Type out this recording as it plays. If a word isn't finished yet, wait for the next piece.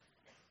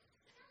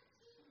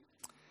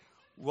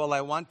Well,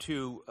 I want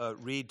to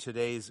read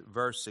today's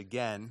verse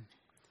again,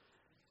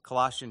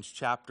 Colossians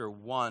chapter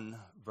 1,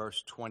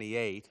 verse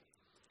 28.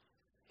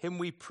 Him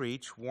we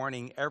preach,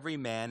 warning every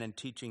man and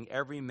teaching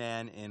every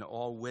man in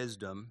all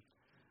wisdom,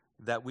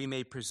 that we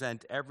may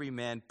present every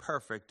man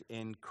perfect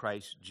in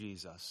Christ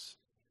Jesus.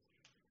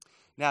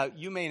 Now,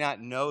 you may not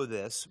know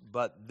this,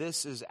 but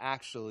this is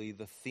actually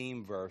the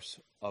theme verse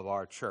of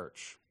our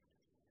church.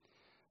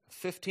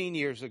 15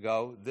 years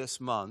ago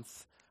this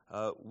month,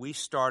 we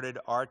started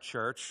our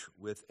church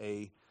with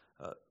a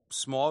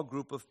small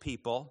group of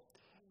people,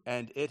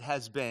 and it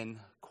has been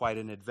quite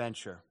an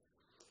adventure.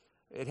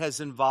 It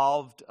has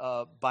involved,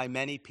 by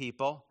many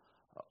people,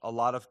 a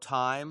lot of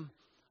time,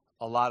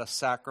 a lot of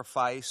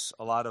sacrifice,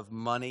 a lot of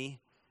money,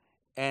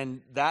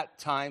 and that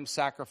time,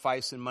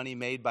 sacrifice, and money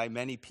made by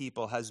many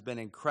people has been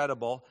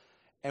incredible,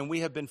 and we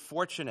have been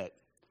fortunate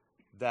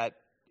that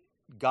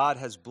God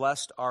has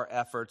blessed our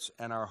efforts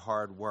and our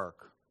hard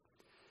work.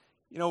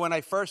 You know, when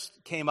I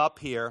first came up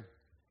here,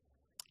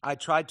 I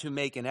tried to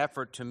make an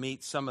effort to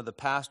meet some of the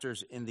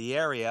pastors in the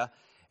area,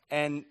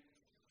 and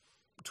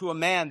to a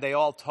man, they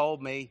all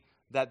told me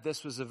that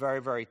this was a very,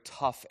 very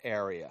tough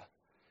area.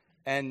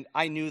 And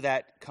I knew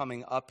that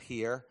coming up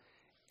here.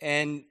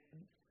 And,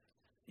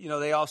 you know,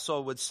 they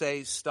also would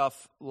say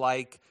stuff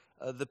like,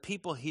 the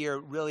people here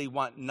really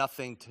want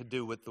nothing to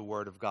do with the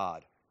Word of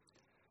God.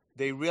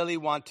 They really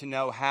want to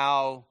know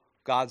how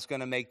God's going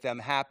to make them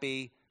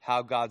happy,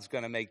 how God's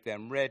going to make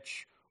them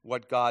rich,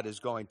 what God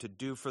is going to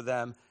do for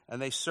them. And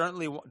they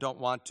certainly don't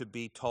want to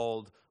be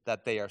told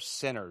that they are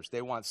sinners.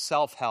 They want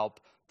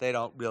self-help. They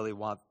don't really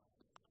want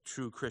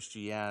true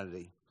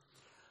Christianity.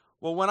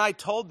 Well, when I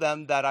told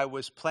them that I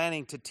was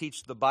planning to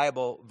teach the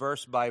Bible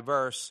verse by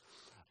verse,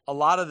 a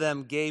lot of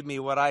them gave me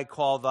what I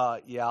call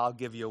the, I'll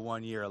give you a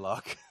 1 year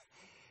look.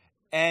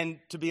 And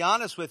to be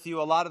honest with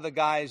you, a lot of the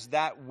guys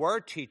that were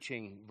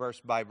teaching verse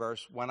by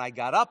verse when I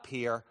got up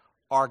here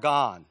are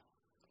gone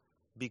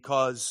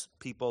because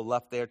people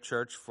left their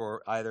church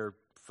for either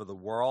for the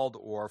world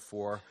or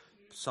for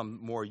some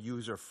more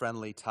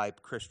user-friendly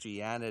type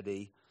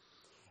Christianity.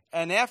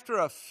 And after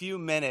a few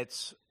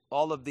minutes,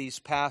 all of these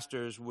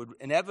pastors would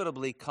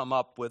inevitably come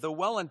up with a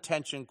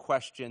well-intentioned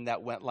question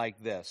that went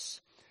like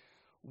this: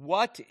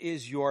 what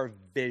is your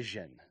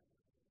vision?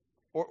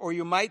 Or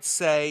you might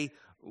say,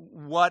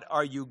 what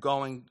are you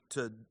going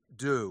to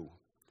do?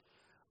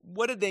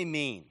 What did they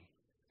mean?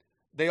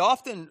 They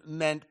often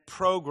meant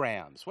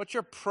programs. What's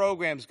your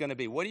programs going to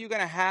be? What are you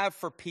going to have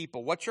for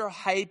people? What's your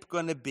hype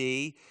going to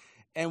be?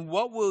 And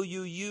what will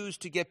you use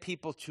to get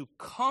people to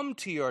come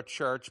to your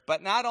church?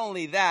 But not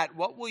only that,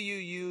 what will you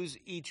use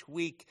each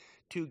week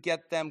to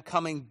get them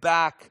coming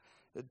back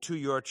to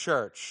your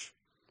church?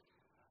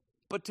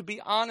 But to be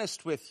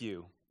honest with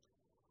you,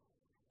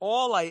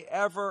 all I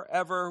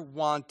ever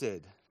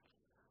wanted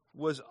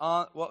was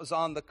what was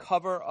on the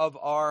cover of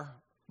our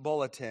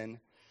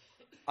bulletin.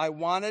 I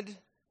wanted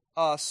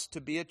us to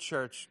be a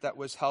church that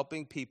was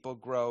helping people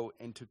grow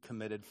into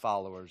committed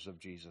followers of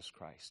Jesus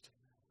Christ.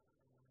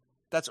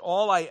 That's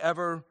all I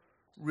ever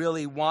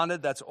really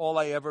wanted. That's all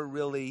I ever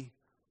really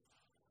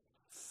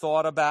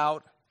thought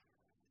about.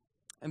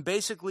 And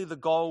basically the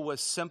goal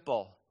was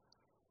simple: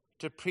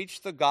 to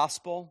preach the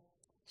gospel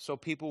so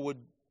people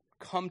would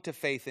come to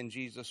faith in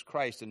Jesus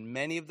Christ. And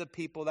many of the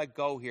people that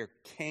go here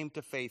came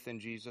to faith in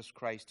Jesus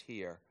Christ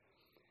here.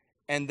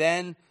 And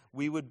then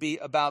we would be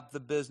about the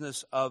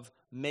business of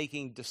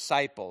making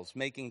disciples,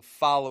 making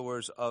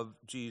followers of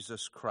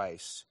Jesus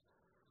Christ.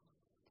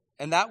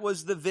 And that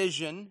was the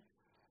vision,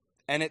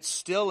 and it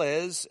still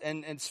is.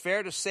 And it's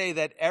fair to say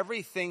that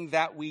everything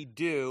that we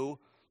do,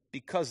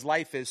 because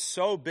life is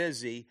so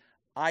busy,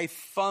 I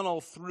funnel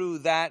through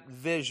that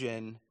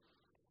vision,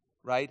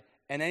 right?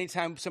 And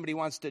anytime somebody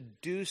wants to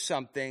do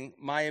something,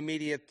 my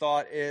immediate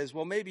thought is,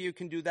 well, maybe you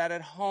can do that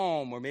at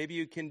home, or maybe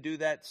you can do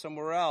that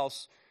somewhere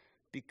else,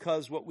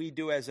 because what we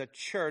do as a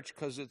church,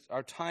 because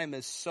our time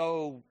is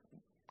so,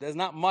 there's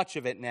not much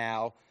of it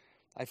now,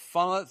 I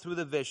funnel it through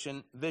the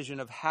vision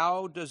of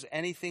how does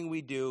anything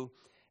we do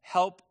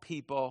help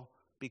people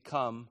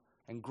become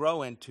and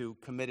grow into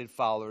committed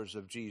followers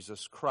of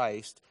Jesus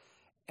Christ.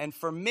 And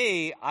for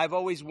me, I've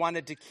always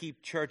wanted to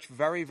keep church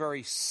very,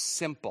 very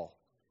simple.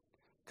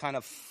 Kind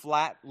of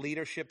flat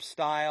leadership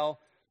style,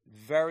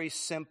 very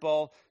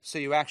simple, so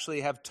you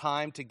actually have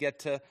time to get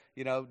to,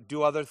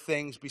 do other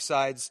things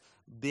besides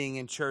being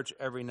in church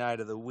every night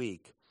of the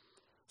week.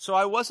 So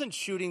I wasn't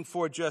shooting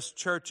for just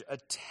church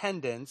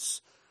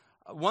attendance.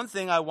 One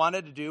thing I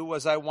wanted to do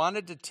was I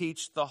wanted to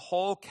teach the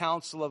whole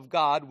counsel of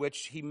God,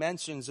 which he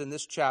mentions in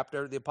this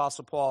chapter, the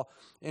Apostle Paul,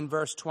 in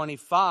verse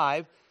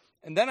 25.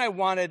 And then I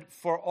wanted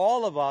for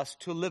all of us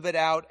to live it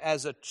out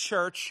as a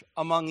church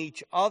among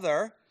each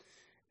other,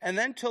 and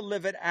then to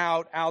live it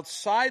out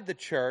outside the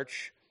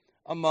church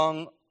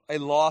among a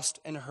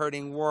lost and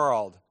hurting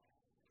world.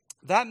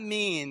 That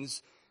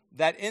means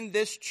that in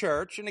this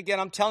church, and again,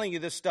 I'm telling you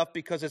this stuff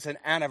because it's an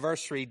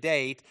anniversary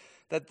date,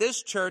 that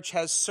this church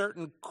has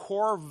certain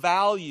core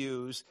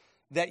values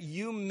that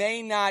you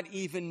may not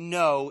even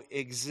know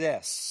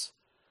exists.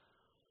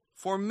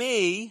 For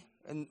me,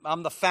 and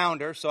I'm the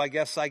founder, so I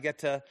guess I get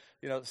to,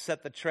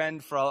 set the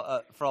trend for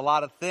a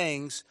lot of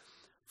things.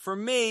 For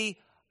me,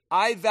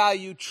 I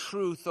value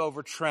truth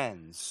over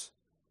trends.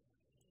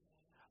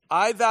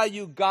 I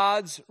value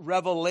God's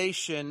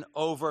revelation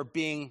over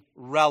being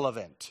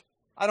relevant.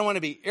 I don't want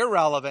to be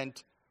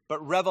irrelevant,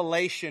 but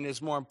revelation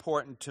is more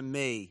important to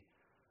me.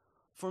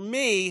 For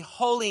me,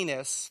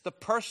 holiness, the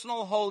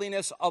personal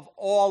holiness of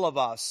all of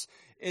us,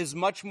 is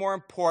much more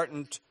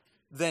important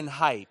than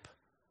hype.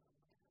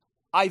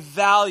 I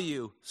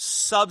value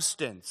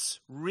substance,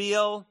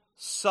 real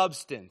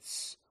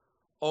substance,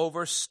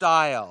 over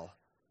style.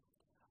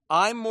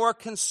 I'm more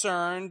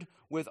concerned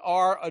with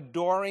our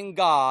adoring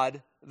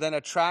God than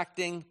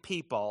attracting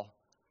people.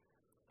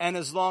 And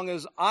as long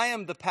as I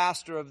am the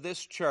pastor of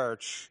this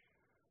church,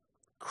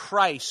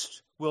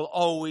 Christ will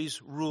always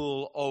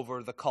rule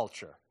over the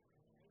culture.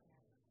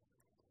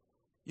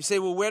 You say,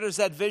 well, where does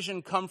that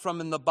vision come from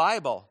in the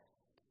Bible?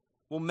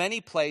 Well,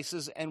 many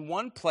places, and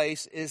one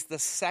place is the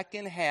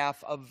second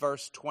half of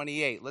verse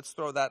 28. Let's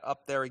throw that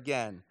up there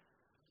again.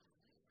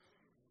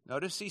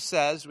 Notice he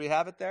says, we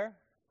have it there?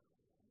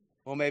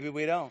 Well, maybe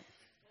we don't.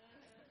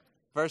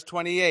 Verse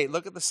 28,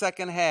 look at the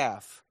second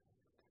half.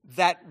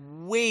 That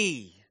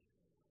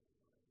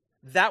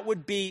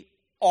would be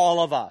all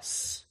of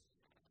us.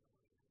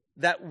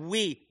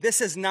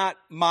 This is not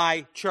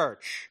my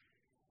church.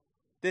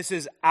 This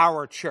is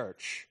our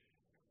church.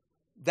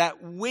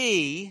 That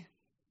we,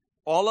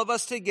 all of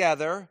us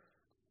together,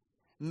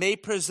 may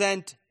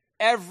present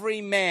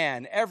every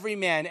man,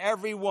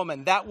 every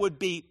woman. That would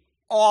be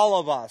all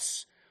of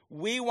us.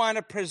 We want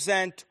to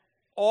present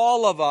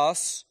all of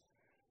us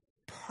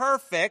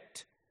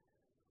perfect.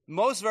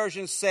 Most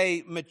versions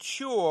say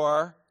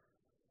mature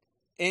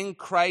in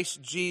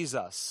Christ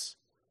Jesus.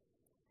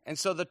 And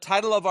so the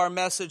title of our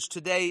message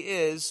today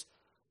is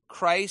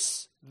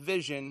Christ's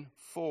Vision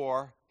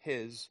for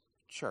His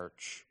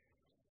Church.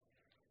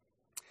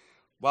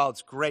 Well,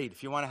 it's great.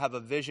 If you want to have a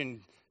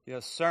vision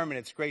sermon,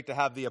 it's great to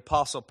have the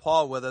Apostle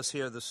Paul with us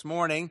here this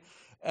morning.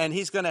 And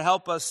he's going to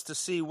help us to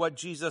see what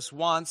Jesus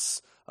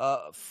wants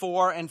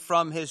for and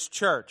from his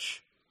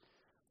church.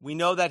 We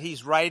know that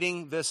he's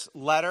writing this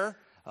letter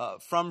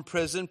from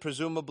prison,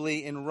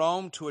 presumably in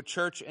Rome, to a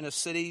church in a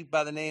city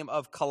by the name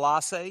of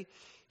Colossae.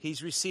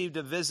 He's received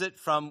a visit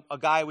from a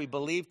guy we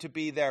believe to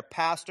be their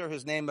pastor,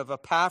 his name of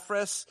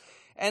Epaphras.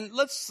 And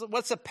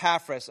what's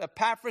Epaphras?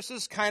 Epaphras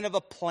is kind of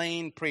a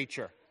plain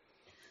preacher.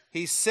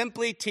 He's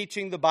simply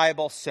teaching the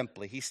Bible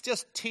simply. He's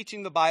just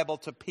teaching the Bible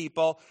to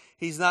people.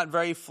 He's not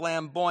very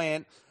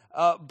flamboyant.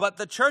 But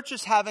the church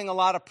is having a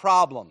lot of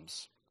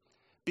problems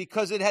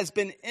because it has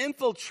been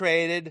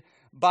infiltrated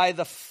by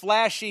the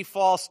flashy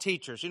false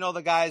teachers. You know,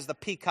 the guys, the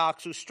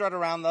peacocks who strut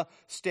around the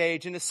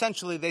stage, and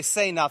essentially they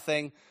say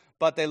nothing,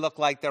 but they look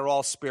like they're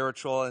all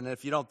spiritual. And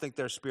if you don't think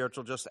they're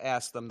spiritual, just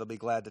ask them. They'll be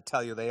glad to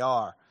tell you they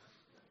are.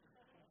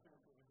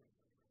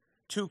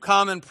 Two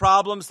common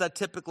problems that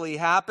typically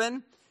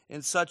happen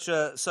in such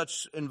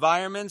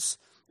environments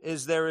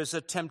is there is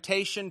a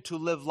temptation to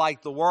live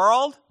like the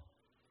world,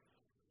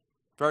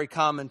 very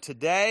common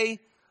today,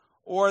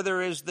 or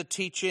there is the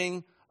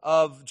teaching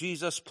of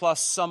Jesus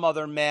plus some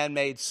other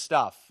man-made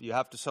stuff. You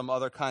have some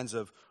other kinds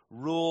of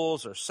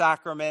rules or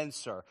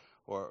sacraments or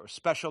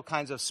special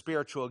kinds of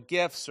spiritual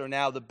gifts, or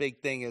now the big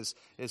thing is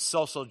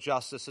social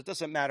justice. It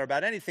doesn't matter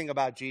about anything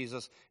about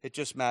Jesus. It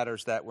just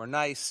matters that we're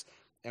nice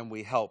and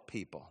we help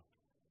people.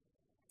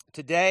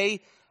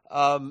 Today,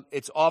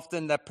 it's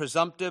often that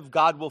presumptive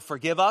God will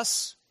forgive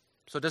us,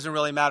 so it doesn't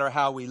really matter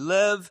how we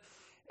live,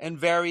 and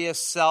various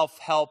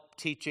self-help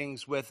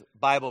teachings with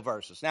Bible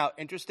verses. Now,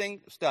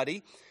 interesting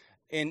study.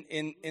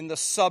 In the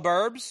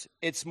suburbs,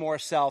 it's more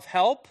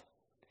self-help.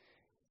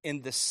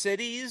 In the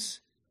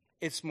cities,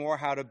 it's more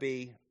how to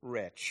be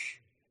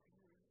rich.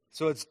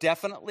 So it's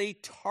definitely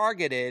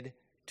targeted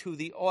to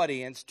the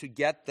audience to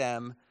get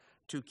them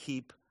to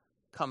keep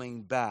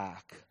coming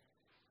back.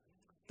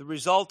 The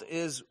result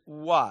is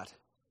what?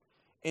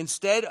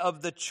 Instead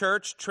of the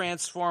church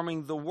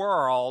transforming the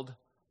world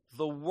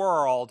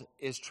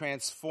is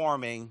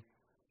transforming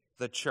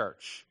the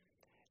church.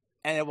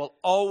 And it will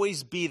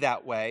always be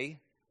that way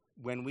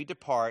when we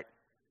depart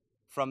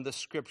from the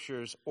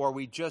Scriptures, or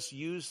we just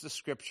use the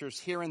Scriptures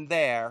here and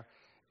there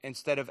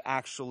instead of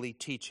actually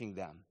teaching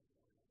them.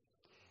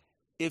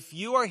 If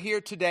you are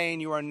here today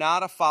and you are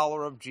not a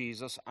follower of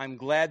Jesus, I'm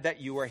glad that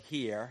you are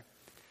here.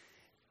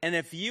 And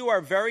if you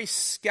are very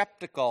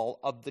skeptical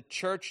of the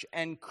church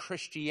and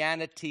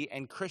Christianity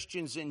and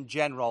Christians in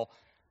general,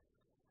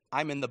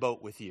 I'm in the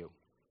boat with you.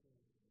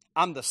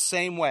 I'm the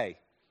same way,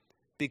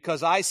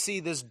 because I see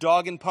this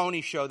dog and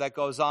pony show that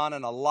goes on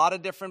in a lot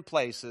of different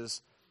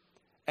places,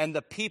 and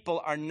the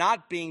people are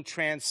not being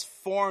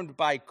transformed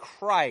by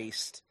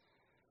Christ.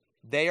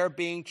 They are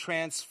being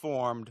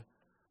transformed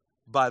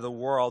by the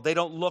world. They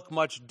don't look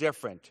much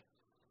different.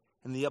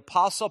 And the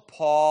Apostle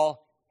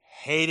Paul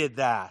hated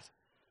that.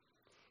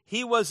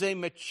 He was a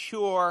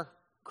mature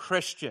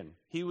Christian.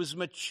 He was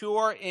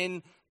mature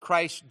in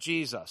Christ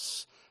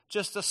Jesus.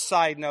 just a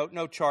side note,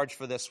 no charge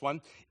for this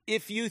one.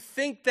 If you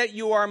think that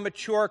you are a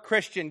mature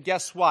Christian,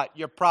 guess what?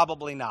 You're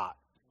probably not.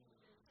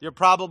 You're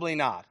probably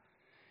not.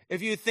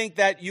 If you think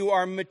that you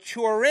are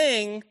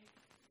maturing,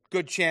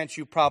 good chance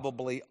you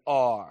probably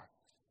are.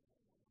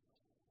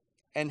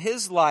 And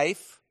his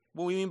life,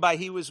 what we mean by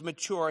he was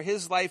mature,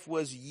 his life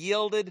was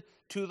yielded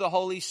to the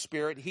Holy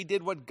Spirit. He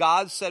did what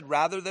God said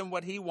rather than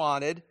what he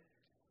wanted.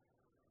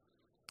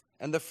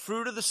 And the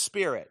fruit of the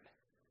Spirit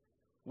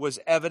was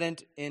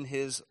evident in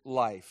his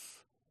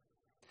life.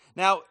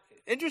 Now,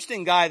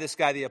 interesting guy, this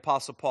guy, the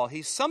Apostle Paul.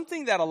 He's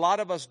something that a lot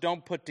of us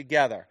don't put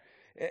together.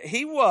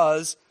 He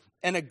was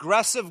an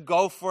aggressive,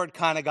 go-for-it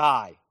kind of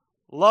guy.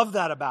 Love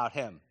that about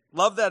him.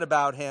 Love that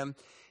about him.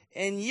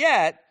 And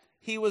yet,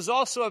 he was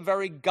also a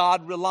very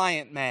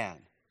God-reliant man.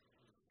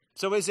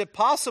 So is it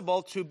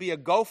possible to be a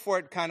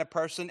go-for-it kind of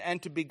person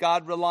and to be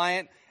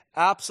God-reliant?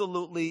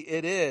 Absolutely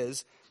it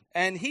is.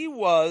 And he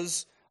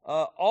was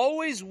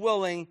always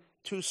willing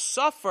to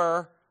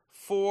suffer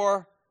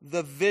for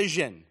the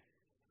vision.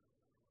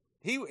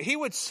 He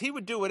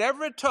would do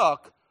whatever it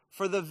took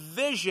for the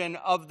vision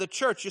of the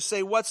church. You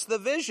say, what's the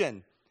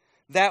vision?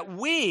 That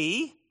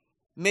we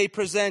may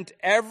present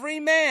every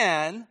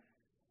man,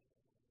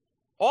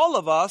 all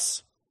of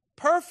us,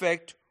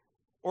 perfect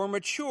or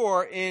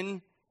mature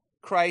in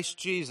Christ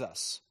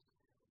Jesus.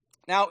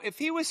 Now, if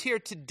he was here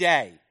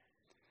today,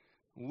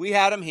 we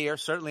had him here.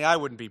 Certainly I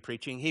wouldn't be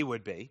preaching, he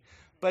would be.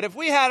 But if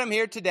we had him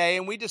here today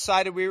and we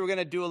decided we were going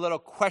to do a little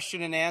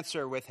question and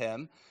answer with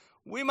him,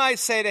 we might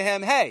say to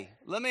him, hey,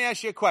 let me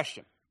ask you a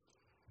question.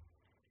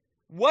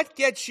 What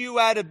gets you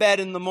out of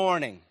bed in the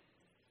morning?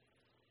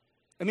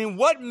 I mean,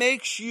 what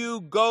makes you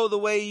go the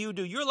way you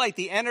do? You're like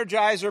the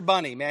Energizer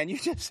Bunny, man. You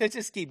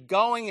just keep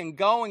going and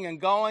going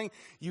and going.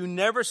 You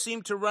never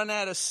seem to run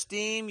out of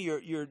steam.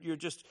 You're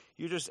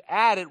just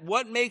at it.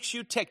 What makes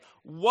you tick?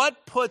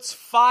 What puts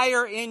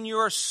fire in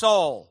your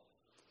soul?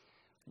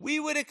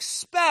 We would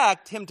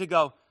expect him to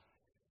go,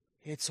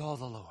 it's all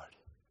the Lord.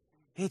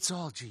 It's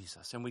all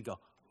Jesus. And we go,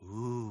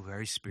 ooh,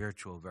 very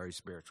spiritual, very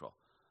spiritual.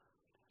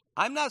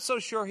 I'm not so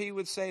sure he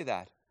would say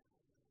that.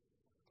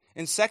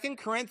 In 2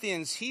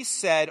 Corinthians, he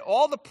said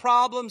all the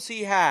problems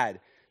he had,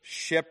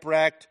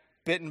 shipwrecked,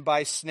 bitten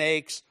by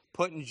snakes,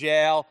 put in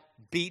jail,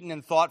 beaten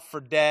and thought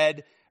for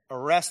dead,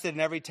 arrested in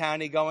every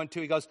town he go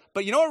into. He goes,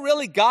 but you know what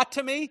really got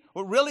to me?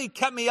 What really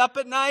kept me up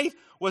at night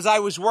was I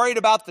was worried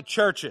about the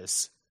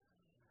churches.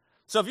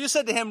 So if you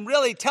said to him,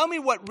 really, tell me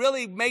what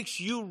really makes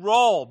you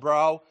roll,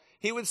 bro,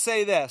 he would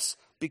say this,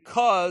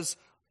 because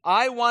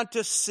I want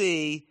to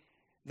see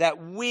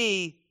that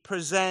we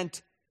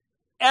present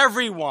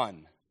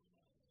everyone,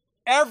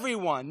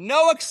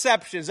 no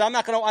exceptions. I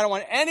don't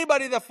want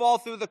anybody to fall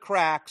through the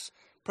cracks.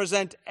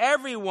 Present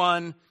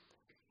everyone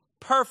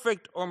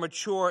perfect or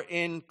mature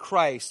in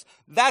Christ.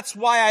 That's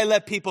why I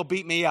let people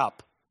beat me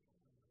up.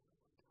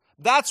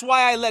 That's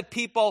why I let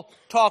people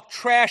talk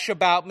trash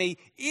about me,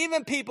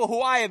 even people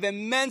who I have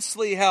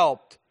immensely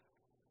helped.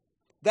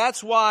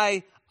 That's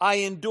why I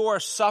endure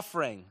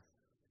suffering.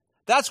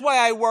 That's why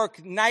I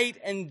work night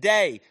and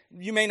day.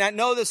 You may not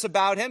know this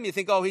about him. You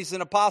think, oh, he's an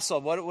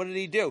apostle. What did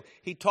he do?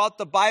 He taught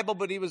the Bible,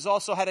 but he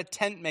also had a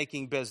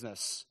tent-making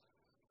business.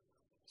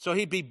 So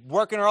he'd be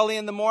working early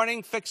in the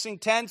morning, fixing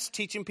tents,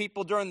 teaching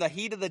people during the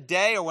heat of the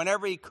day or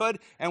whenever he could,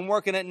 and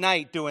working at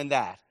night doing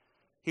that.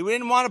 He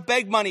didn't want to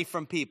beg money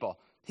from people.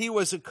 He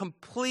was a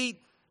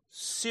complete,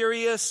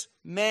 serious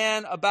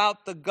man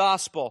about the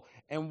gospel.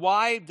 And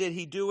why did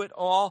he do it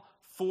all?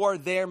 For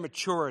their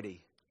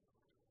maturity.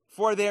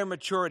 For their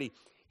maturity.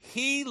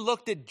 He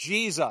looked at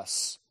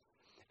Jesus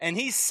and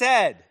he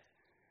said,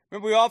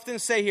 remember we often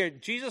say here,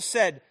 Jesus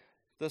said,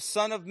 the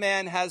Son of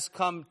Man has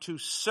come to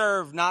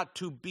serve, not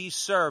to be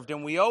served.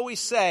 And we always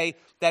say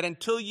that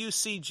until you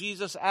see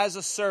Jesus as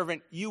a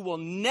servant, you will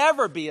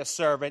never be a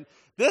servant.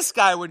 This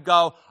guy would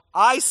go,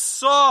 I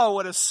saw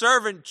what a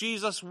servant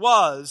Jesus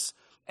was,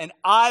 and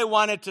I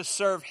wanted to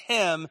serve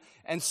him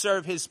and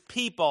serve his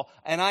people.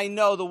 And I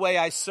know the way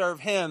I serve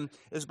him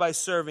is by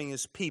serving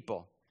his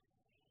people.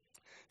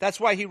 That's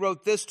why he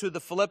wrote this to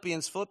the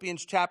Philippians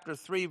chapter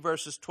 3,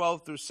 verses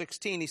 12 through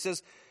 16. He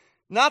says,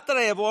 not that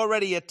I have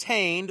already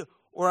attained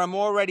or am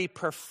already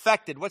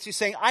perfected. What's he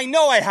saying? I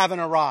know I haven't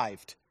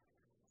arrived,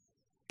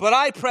 but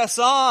I press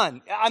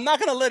on. I'm not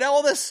going to let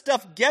all this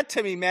stuff get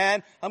to me,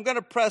 man. I'm going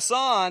to press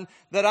on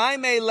that I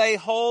may lay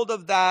hold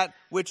of that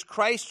which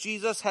Christ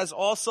Jesus has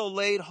also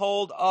laid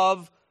hold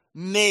of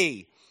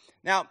me.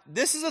 Now,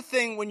 this is a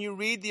thing when you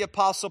read the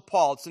Apostle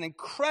Paul. It's an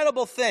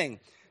incredible thing.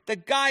 The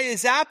guy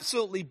is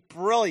absolutely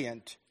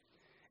brilliant.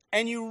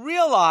 And you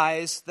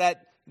realize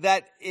that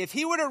if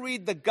he were to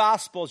read the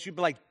Gospels, you'd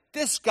be like,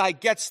 this guy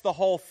gets the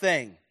whole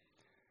thing.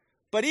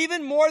 But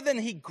even more than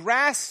he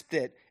grasped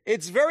it,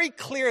 it's very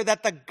clear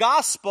that the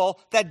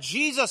gospel, that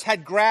Jesus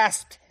had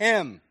grasped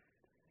him.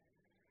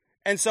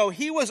 And so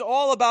he was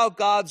all about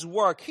God's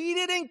work. He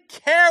didn't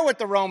care what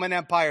the Roman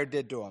Empire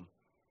did to him.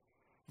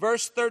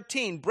 Verse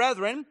 13,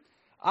 brethren,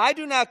 I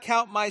do not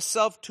count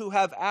myself to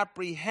have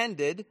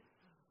apprehended.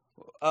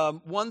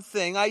 One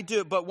thing I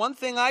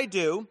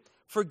do,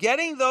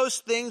 forgetting those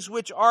things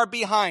which are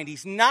behind.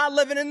 He's not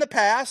living in the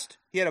past.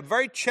 He had a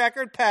very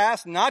checkered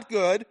past, not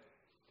good.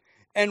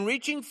 And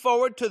reaching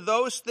forward to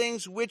those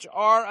things which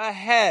are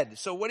ahead.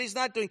 So what he's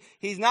not doing,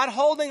 he's not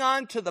holding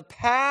on to the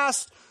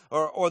past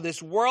or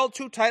this world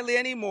too tightly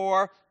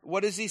anymore.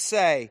 What does he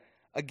say?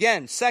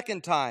 Again,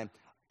 second time,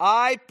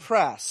 I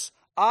press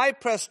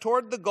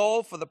toward the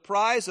goal for the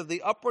prize of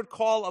the upward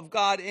call of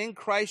God in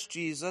Christ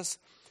Jesus.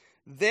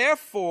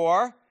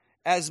 Therefore,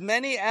 as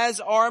many as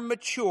are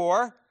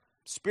mature,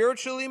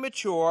 spiritually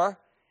mature,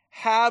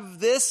 have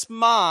this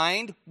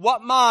mind.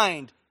 What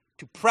mind?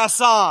 To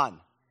press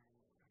on,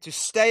 to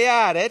stay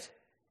at it.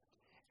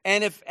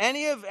 And if in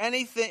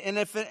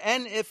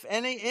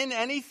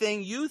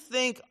anything you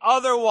think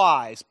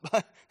otherwise,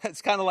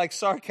 it's kind of like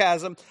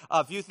sarcasm.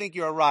 If you think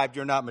you're arrived,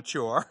 you're not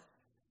mature.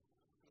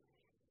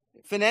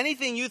 If in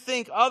anything you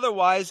think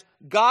otherwise,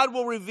 God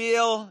will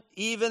reveal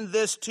even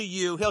this to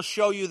you. He'll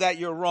show you that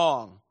you're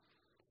wrong.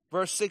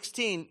 Verse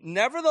 16,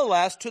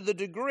 nevertheless, to the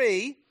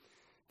degree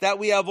that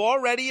we have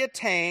already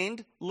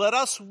attained, let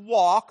us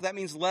walk, that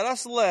means let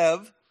us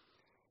live,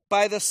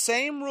 by the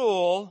same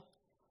rule,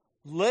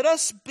 let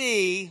us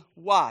be,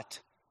 what?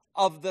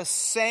 Of the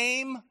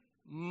same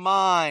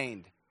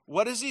mind.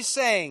 What is he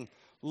saying?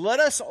 Let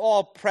us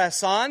all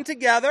press on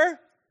together,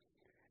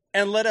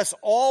 and let us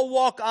all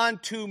walk on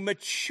to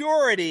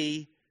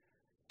maturity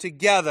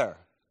together.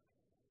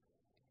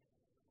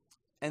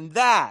 And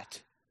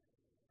that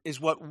is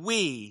what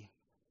we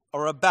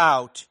are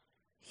about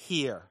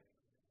here.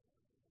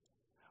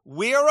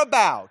 We are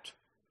about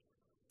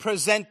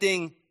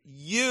presenting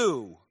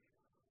you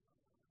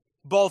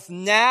both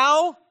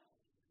now.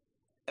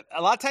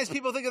 A lot of times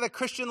people think of the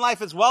Christian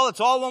life as, well,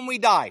 it's all when we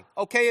die.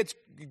 Okay, it's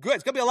good.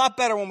 It's going to be a lot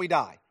better when we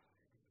die.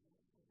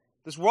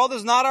 This world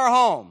is not our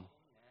home,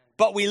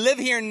 but we live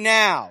here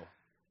now.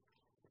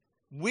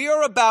 We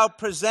are about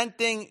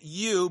presenting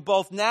you,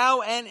 both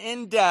now and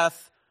in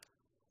death,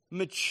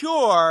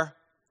 mature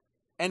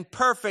and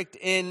perfect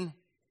in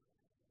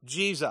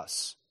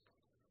Jesus.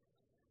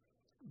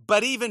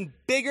 But even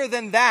bigger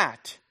than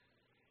that,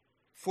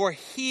 for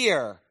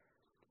here,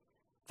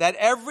 that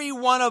every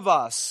one of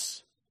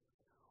us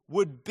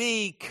would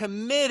be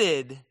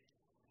committed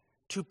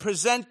to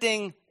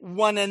presenting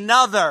one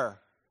another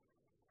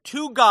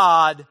to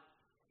God,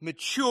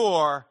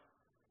 mature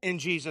in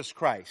Jesus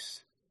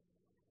Christ.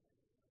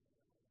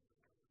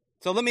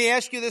 So let me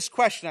ask you this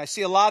question. I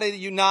see a lot of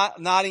you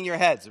nodding your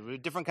heads. We're a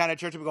different kind of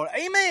church. We're going,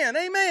 amen,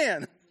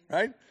 amen.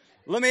 Right?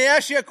 Let me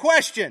ask you a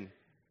question.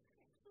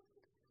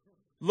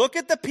 Look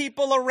at the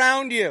people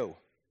around you.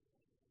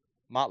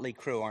 Motley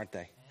crew, aren't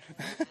they?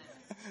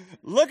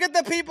 Look at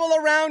the people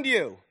around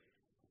you.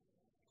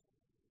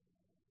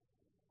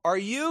 Are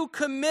you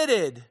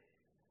committed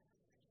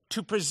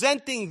to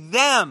presenting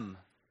them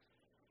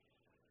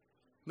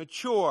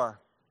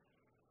mature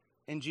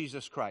in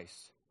Jesus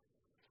Christ?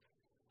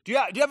 Do you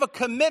have a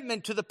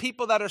commitment to the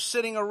people that are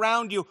sitting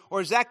around you,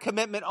 or is that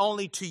commitment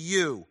only to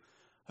you?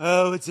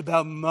 Oh, it's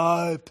about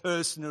my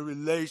personal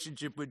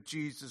relationship with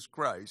Jesus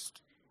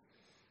Christ.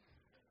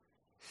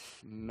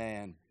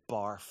 Man,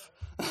 barf.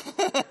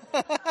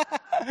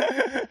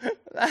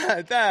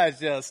 That's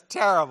just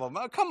terrible.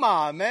 Come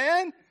on,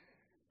 man.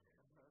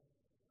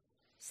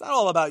 It's not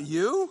all about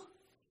you.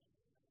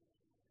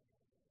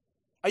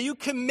 Are you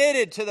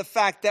committed to the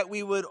fact that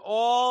we would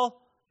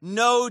all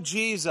know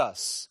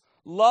Jesus,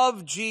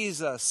 love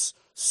Jesus,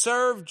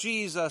 serve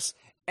Jesus,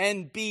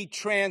 and be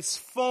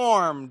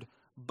transformed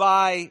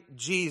by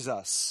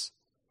Jesus?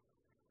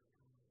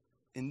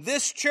 In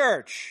this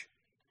church,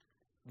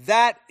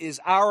 that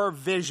is our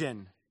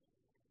vision.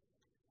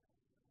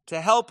 To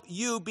help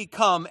you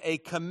become a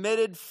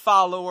committed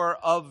follower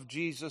of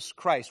Jesus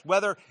Christ.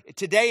 Whether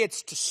today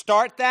it's to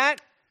start that,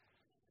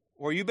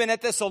 or you've been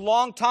at this a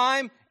long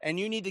time and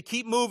you need to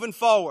keep moving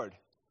forward.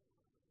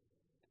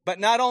 But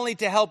not only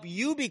to help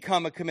you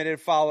become a committed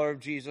follower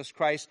of Jesus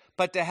Christ,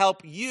 but to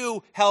help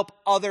you help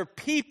other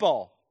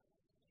people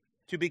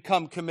to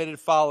become committed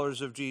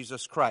followers of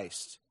Jesus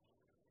Christ.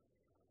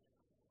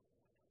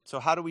 So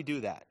how do we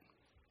do that?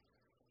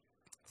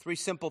 3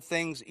 simple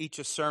things, each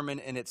a sermon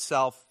in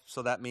itself,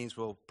 so that means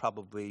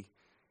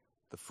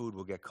the food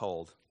will get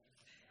cold.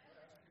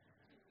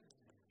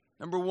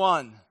 Number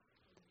 1,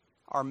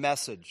 our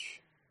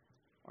message.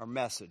 Our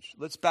message.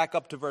 Let's back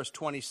up to verse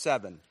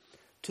 27.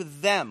 To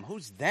them.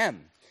 Who's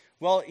them?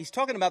 Well, he's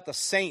talking about the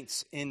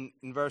saints in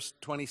verse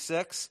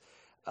 26.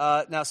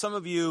 Now, some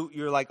of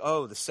you're like,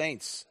 oh, the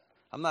saints.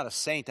 I'm not a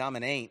saint, I'm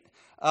an ain't.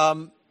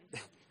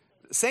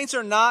 Saints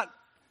are not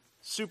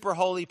super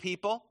holy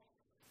people.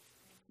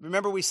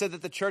 Remember, we said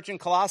that the church in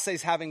Colossae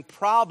is having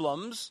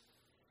problems.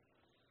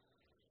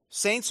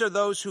 Saints are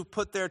those who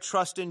put their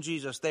trust in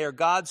Jesus. They are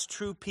God's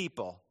true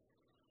people.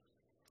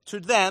 To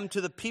them, to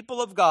the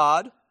people of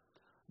God,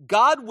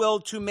 God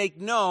willed to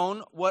make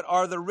known what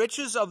are the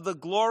riches of the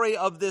glory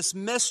of this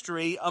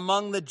mystery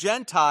among the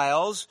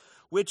Gentiles,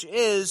 which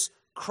is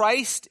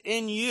Christ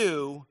in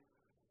you,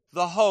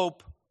 the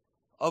hope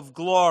of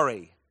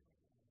glory.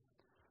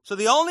 So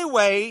the only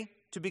way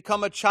to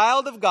become a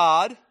child of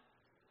God,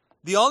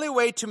 the only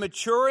way to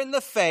mature in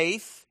the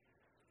faith,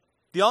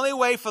 the only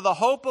way for the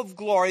hope of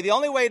glory, the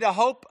only way to the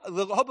hope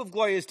of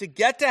glory is to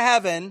get to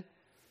heaven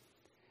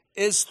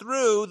is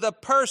through the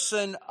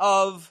person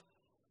of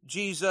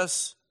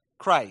Jesus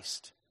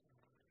Christ.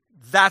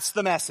 That's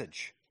the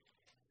message.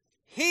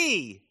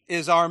 He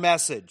is our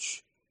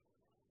message.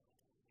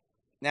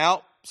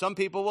 Now, some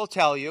people will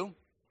tell you,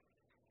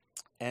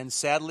 and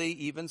sadly,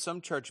 even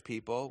some church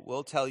people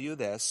will tell you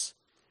this,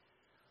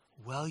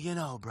 well, you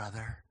know,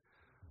 brother,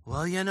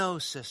 well, you know,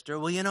 sister,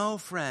 well, you know,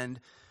 friend,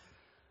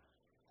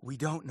 we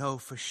don't know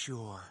for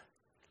sure.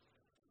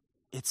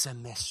 It's a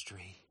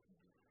mystery.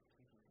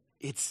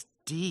 It's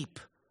deep.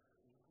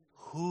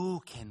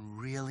 Who can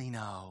really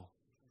know?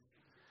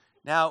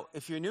 Now,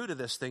 if you're new to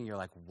this thing, you're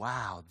like,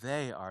 wow,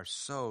 they are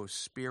so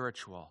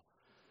spiritual.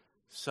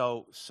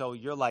 So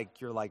you're like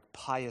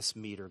pious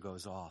meter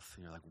goes off.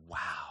 And you're like,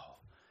 wow.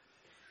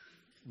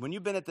 When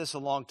you've been at this a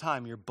long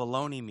time, your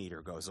baloney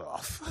meter goes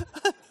off.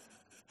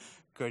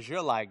 Because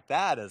you're like,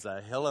 that is a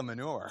hill of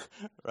manure,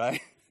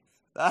 right?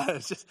 That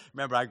is just,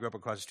 remember, I grew up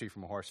across the street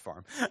from a horse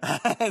farm.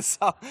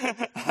 So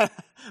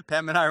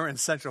Pam and I were in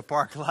Central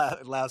Park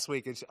last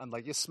week, and I'm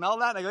like, you smell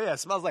that? And I go, yeah, it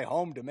smells like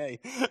home to me,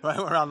 right,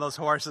 around those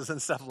horses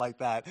and stuff like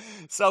that.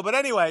 So, but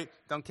anyway,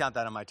 don't count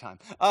that on my time.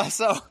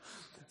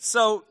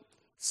 So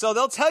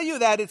they'll tell you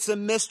that it's a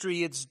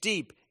mystery, it's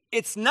deep.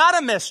 It's not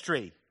a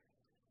mystery.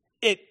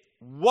 It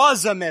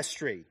was a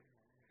mystery.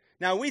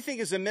 Now, we think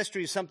as a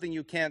mystery is something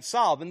you can't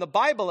solve. In the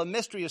Bible, a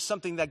mystery is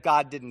something that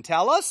God didn't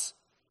tell us.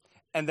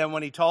 And then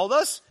when he told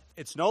us,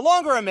 it's no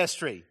longer a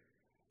mystery.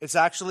 It's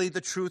actually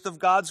the truth of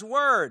God's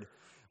word.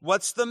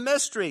 What's the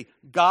mystery?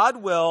 God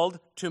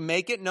willed to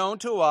make it known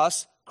to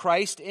us,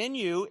 Christ in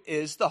you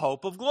is the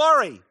hope of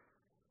glory.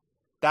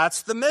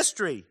 That's the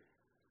mystery.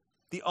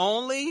 The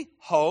only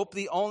hope,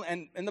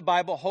 and in the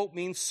Bible, hope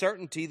means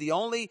certainty. The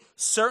only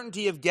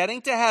certainty of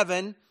getting to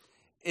heaven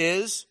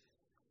is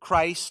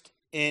Christ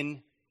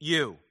in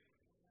you.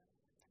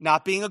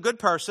 Not being a good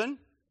person,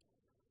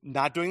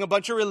 not doing a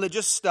bunch of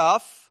religious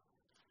stuff.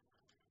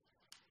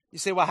 You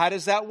say, well, how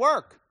does that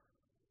work?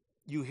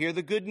 You hear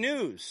the good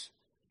news.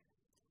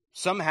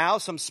 Somehow,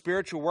 some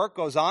spiritual work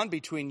goes on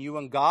between you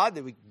and God.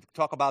 We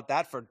talk about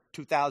that for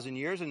 2,000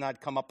 years and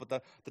not come up with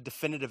the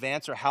definitive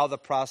answer how the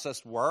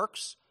process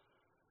works.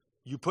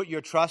 You put your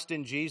trust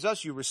in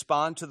Jesus, you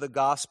respond to the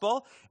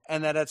gospel,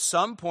 and that at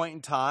some point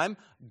in time,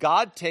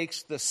 God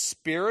takes the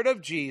Spirit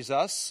of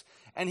Jesus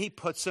and he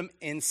puts them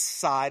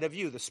inside of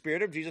you. The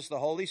Spirit of Jesus, the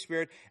Holy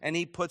Spirit, and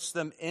he puts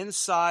them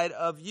inside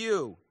of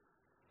you.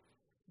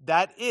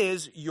 That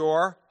is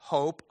your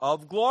hope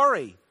of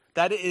glory.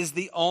 That is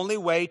the only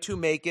way to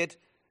make it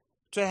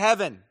to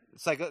heaven.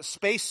 It's like a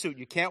spacesuit.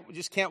 You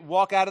just can't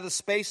walk out of the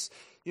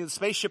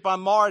spaceship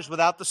on Mars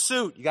without the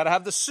suit. You got to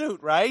have the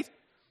suit, right?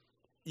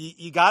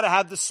 You got to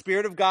have the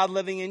Spirit of God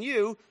living in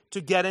you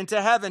to get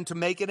into heaven, to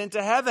make it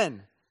into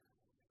heaven.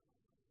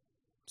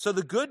 So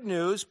the good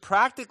news,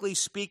 practically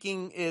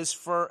speaking, is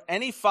for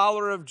any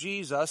follower of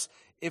Jesus,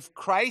 if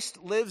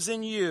Christ lives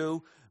in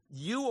you,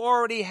 you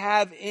already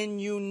have in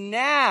you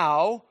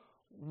now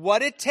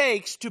what it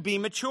takes to be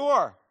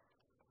mature.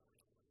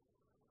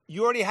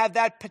 You already have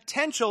that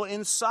potential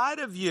inside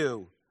of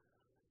you.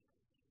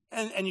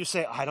 And you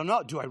say, I don't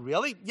know, do I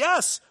really?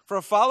 Yes, for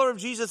a follower of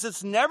Jesus,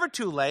 it's never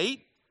too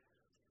late.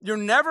 You're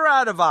never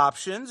out of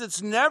options.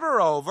 It's never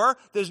over.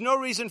 There's no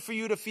reason for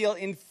you to feel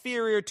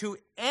inferior to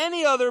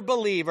any other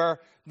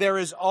believer. There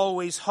is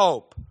always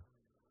hope.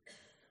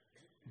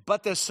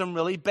 But there's some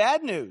really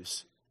bad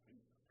news.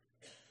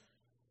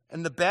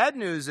 And the bad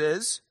news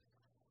is,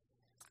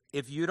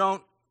 if you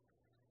don't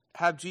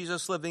have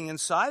Jesus living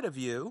inside of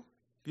you,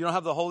 if you don't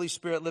have the Holy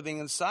Spirit living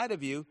inside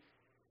of you,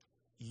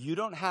 you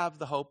don't have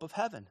the hope of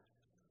heaven.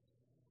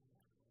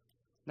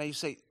 Now you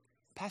say,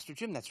 Pastor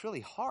Jim, that's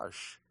really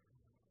harsh.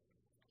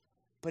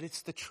 But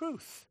it's the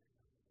truth.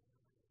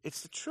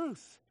 It's the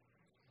truth.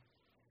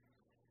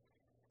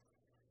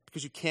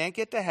 Because you can't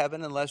get to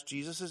heaven unless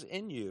Jesus is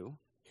in you,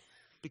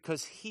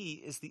 because he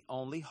is the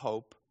only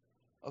hope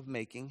of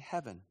making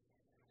heaven.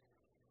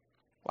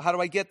 Well, how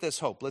do I get this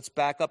hope? Let's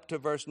back up to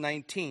verse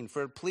 19.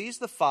 For it pleased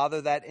the Father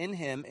that in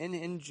him,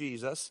 in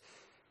Jesus,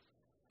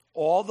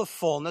 all the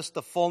fullness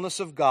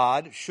of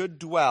God should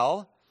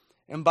dwell,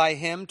 and by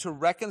him to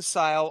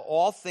reconcile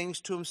all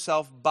things to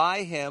himself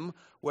by him,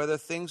 whether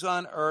things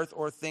on earth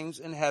or things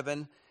in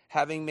heaven,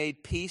 having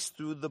made peace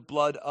through the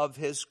blood of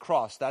his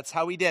cross. That's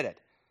how he did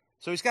it.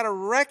 So he's got to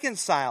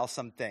reconcile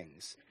some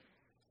things.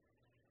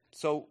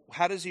 So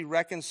how does he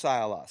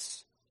reconcile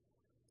us?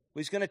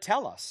 Well, he's going to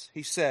tell us.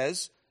 He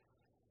says,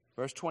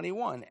 verse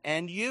 21,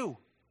 and you,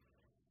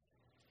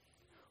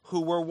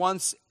 who were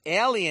once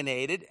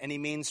alienated, and he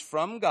means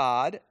from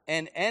God,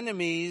 and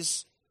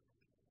enemies,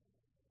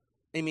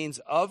 he means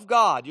of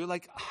God. You're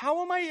like,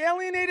 how am I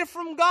alienated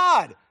from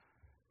God?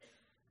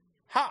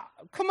 How?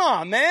 Come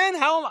on, man.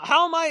 How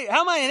am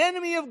I an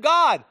enemy of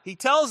God? He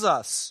tells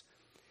us,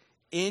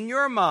 in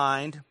your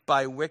mind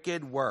by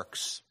wicked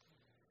works.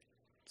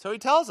 So he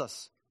tells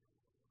us.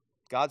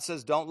 God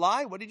says, don't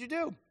lie. What did you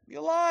do? You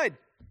lied.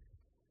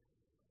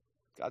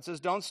 God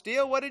says, don't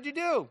steal. What did you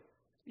do?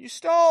 You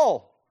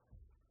stole.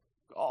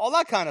 All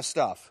that kind of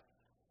stuff.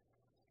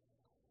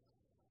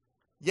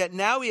 Yet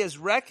now he has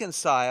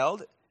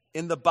reconciled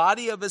in the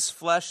body of his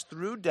flesh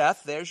through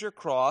death, there's your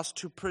cross,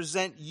 to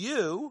present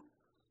you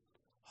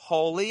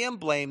holy and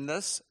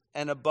blameless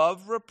and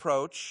above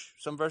reproach,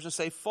 some versions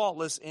say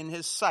faultless, in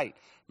his sight.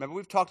 Remember,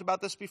 we've talked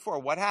about this before.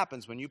 What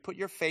happens when you put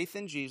your faith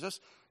in Jesus?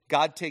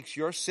 God takes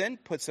your sin,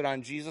 puts it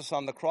on Jesus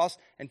on the cross,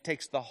 and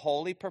takes the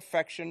holy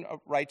perfection of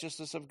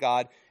righteousness of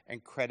God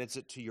and credits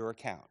it to your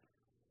account.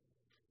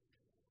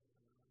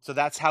 So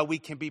that's how we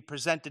can be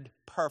presented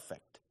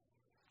perfect.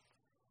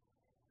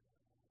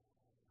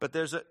 But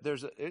there's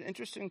an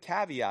interesting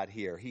caveat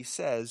here. He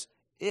says,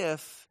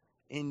 if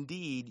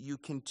indeed you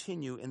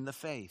continue in the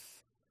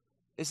faith.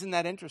 Isn't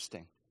that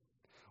interesting?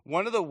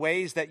 One of the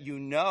ways that you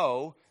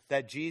know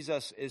that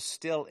Jesus is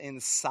still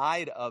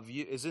inside of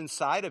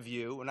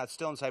you, well, not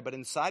still inside, but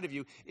inside of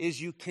you,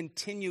 is you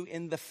continue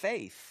in the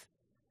faith.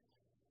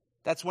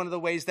 That's one of the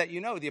ways that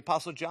you know. The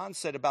Apostle John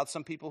said about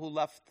some people who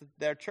left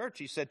their church,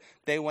 he said,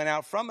 they went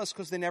out from us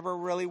because they never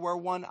really were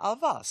one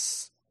of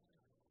us.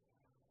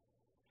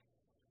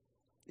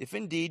 If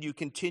indeed you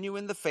continue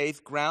in the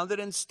faith, grounded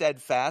and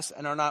steadfast,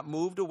 and are not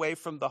moved away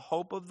from the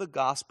hope of the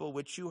gospel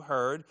which you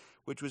heard,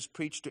 which was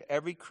preached to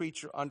every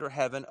creature under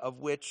heaven, of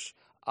which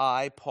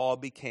I, Paul,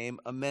 became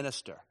a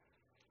minister.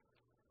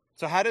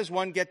 So how does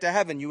one get to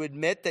heaven? You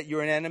admit that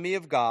you're an enemy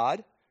of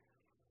God.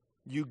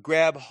 You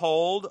grab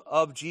hold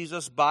of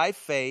Jesus by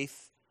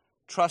faith,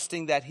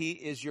 trusting that he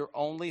is your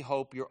only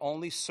hope, your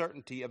only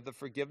certainty of the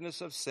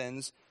forgiveness of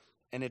sins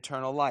and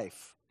eternal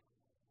life.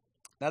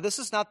 Now, this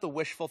is not the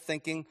wishful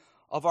thinking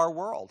of our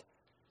world.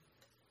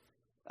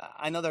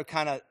 I know they're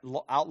kind of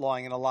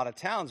outlawing in a lot of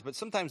towns, but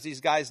sometimes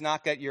these guys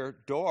knock at your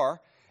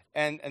door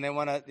and they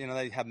want to,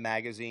 they have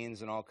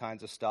magazines and all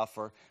kinds of stuff,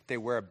 or they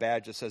wear a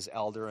badge that says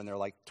elder and they're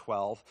like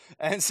 12.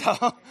 And so,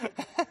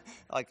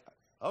 like,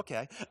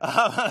 okay.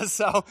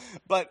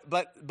 But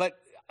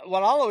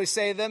what I'll always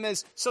say to them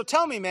is, so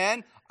tell me,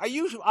 man, are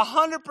you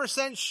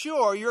 100%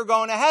 sure you're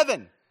going to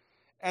heaven?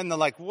 And they're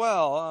like,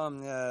 well,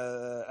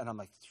 and I'm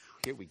like,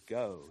 here we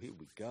go.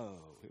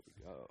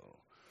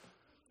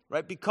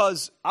 Right?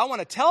 Because I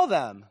want to tell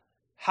them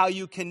how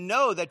you can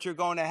know that you're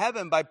going to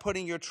heaven by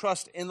putting your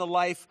trust in the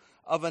life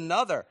of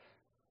another.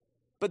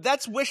 But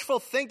that's wishful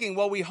thinking.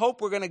 Well, we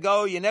hope we're going to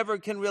go. You never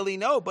can really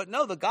know. But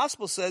no, the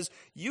gospel says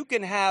you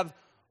can have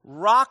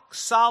rock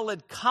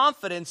solid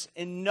confidence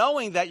in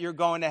knowing that you're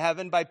going to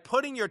heaven by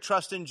putting your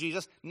trust in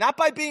Jesus, not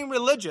by being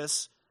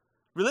religious.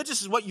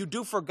 Religious is what you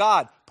do for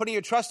God. Putting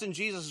your trust in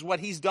Jesus is what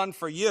he's done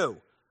for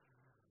you.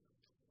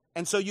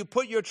 And so you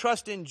put your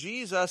trust in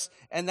Jesus,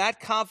 and that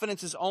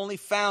confidence is only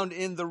found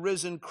in the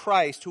risen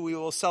Christ, who we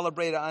will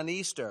celebrate on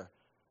Easter.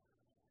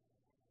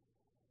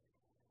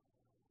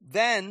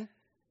 Then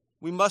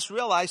we must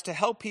realize, to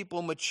help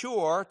people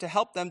mature, to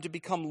help them to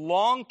become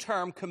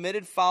long-term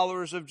committed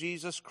followers of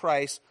Jesus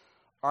Christ,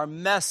 our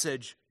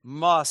message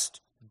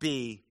must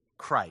be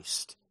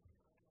Christ.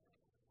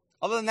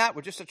 Other than that,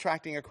 we're just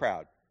attracting a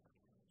crowd.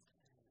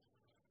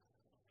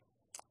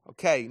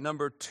 Okay,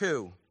 number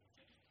two.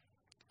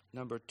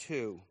 Number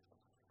two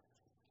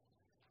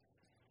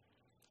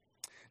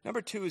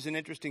is an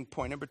interesting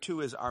point. Number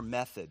two is our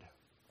method.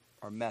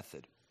 Our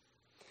method.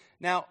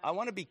 Now, I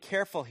want to be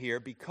careful here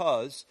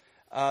because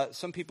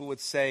some people would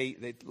say,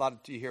 a lot of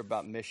you hear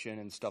about mission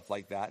and stuff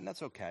like that, and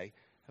that's okay.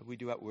 We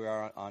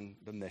are on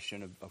the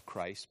mission of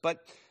Christ.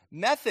 But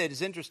method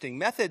is interesting.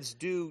 Methods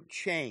do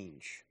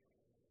change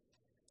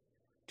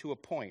to a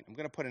point. I'm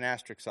going to put an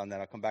asterisk on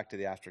that. I'll come back to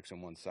the asterisk in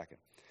 1 second.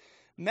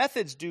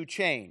 Methods do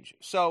change.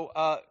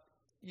 So,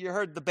 you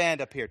heard the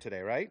band up here today,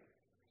 right?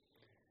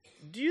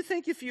 Do you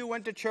think if you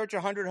went to church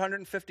 100,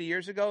 150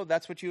 years ago,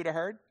 that's what you would have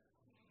heard?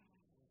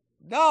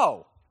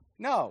 No.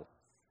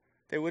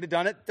 They would have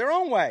done it their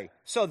own way.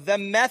 So the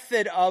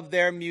method of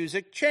their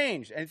music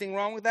changed. Anything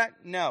wrong with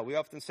that? No. We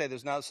often say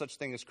there's no such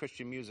thing as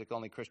Christian music,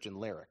 only Christian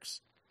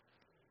lyrics.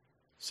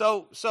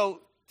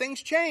 So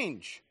things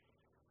change.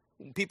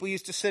 People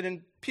used to sit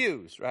in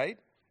pews, right?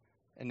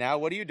 And now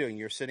what are you doing?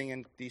 You're sitting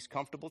in these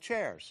comfortable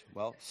chairs.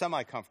 Well,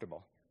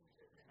 semi-comfortable.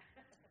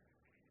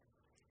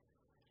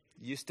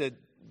 Used to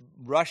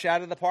rush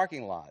out of the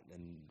parking lot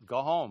and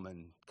go home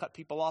and cut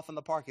people off in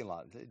the parking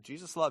lot.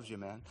 Jesus loves you,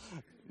 man.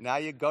 Now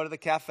you go to the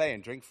cafe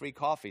and drink free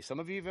coffee. Some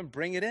of you even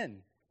bring it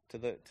in to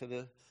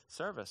the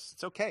service.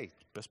 It's okay.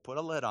 Just put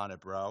a lid on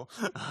it, bro.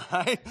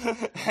 Right?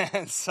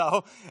 And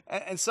so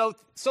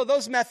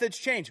those methods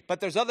change. But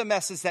there's other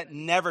methods that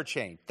never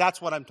change.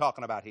 That's what I'm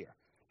talking about here.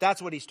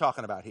 That's what he's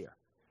talking about here.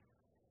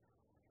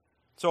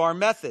 So our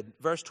method,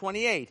 verse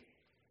 28,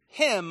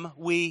 him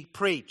we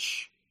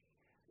preach.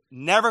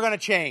 Never going to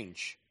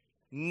change.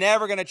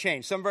 Never going to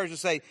change. Some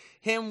versions say,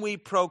 him we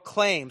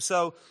proclaim.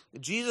 So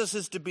Jesus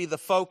is to be the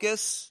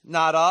focus,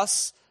 not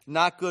us,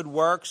 not good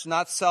works,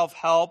 not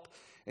self-help.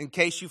 In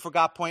case you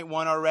forgot point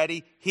 1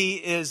 already, he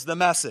is the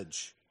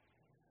message.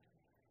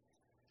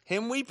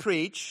 Him we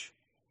preach.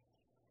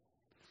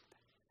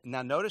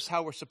 Now notice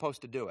how we're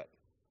supposed to do it.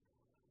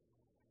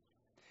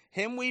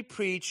 Him we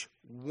preach,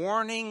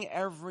 warning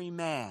every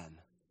man.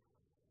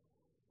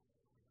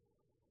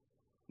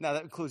 Now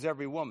that includes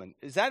every woman.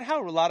 Is that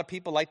how a lot of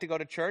people like to go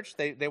to church?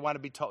 They want to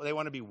be told, they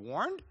want to be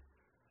warned?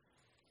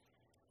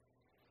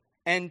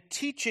 And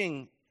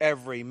teaching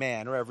every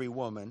man or every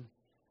woman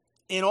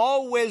in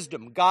all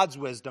wisdom, God's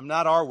wisdom,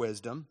 not our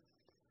wisdom,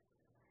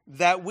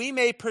 that we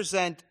may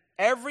present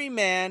every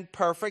man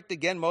perfect,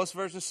 again, most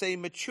versions say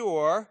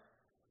mature,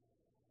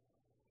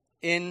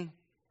 in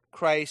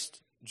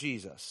Christ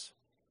Jesus.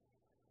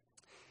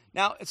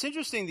 Now, it's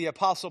interesting, the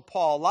Apostle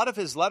Paul, a lot of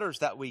his letters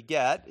that we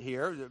get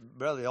here,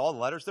 really all the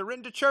letters, they're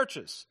written to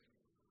churches.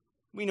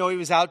 We know he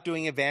was out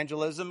doing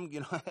evangelism.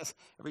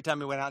 Every time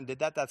he went out and did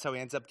that, that's how he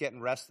ends up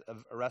getting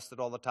arrested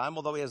all the time,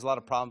 although he has a lot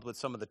of problems with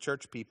some of the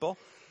church people.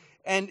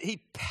 And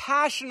he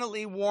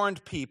passionately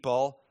warned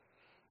people,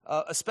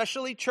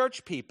 especially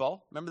church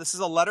people, remember this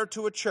is a letter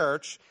to a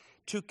church,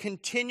 to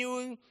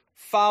continue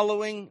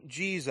following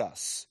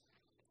Jesus.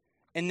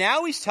 And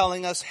now he's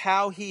telling us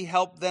how he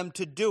helped them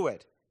to do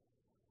it.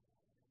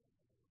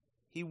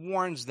 He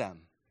warns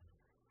them.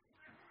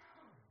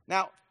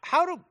 Now,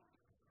 how do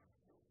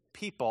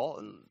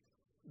people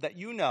that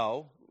you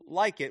know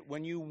like it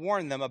when you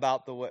warn them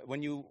about the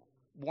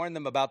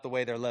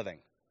way they're living?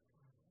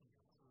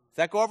 Does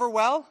that go over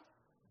well?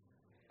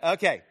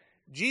 Okay.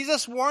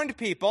 Jesus warned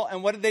people,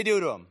 and what did they do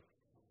to him?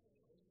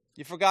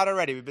 You forgot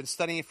already. We've been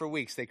studying it for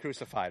weeks. They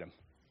crucified him.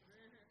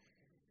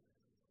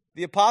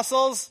 The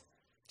apostles,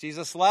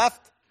 Jesus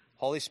left.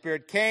 Holy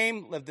Spirit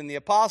came, lived in the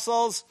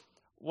apostles.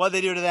 What did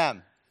they do to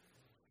them?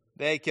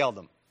 They killed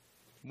him.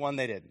 One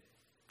they didn't.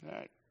 All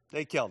right.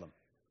 They killed him.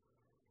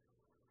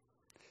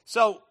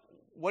 So,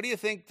 what do you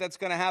think that's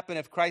going to happen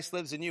if Christ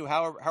lives in you?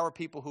 How are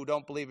people who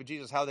don't believe in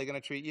Jesus, how are they going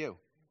to treat you?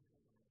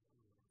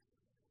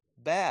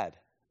 Bad.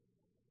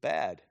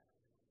 Bad.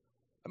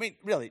 I mean,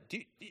 really,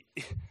 do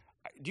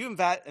you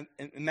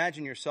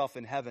imagine yourself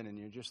in heaven and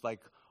you're just like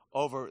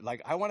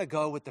I want to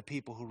go with the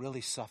people who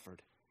really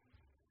suffered.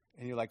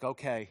 And you're like,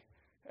 okay.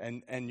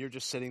 And you're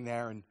just sitting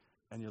there and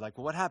you're like,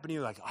 well, what happened to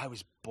you? Like, I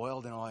was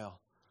boiled in oil.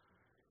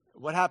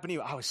 What happened to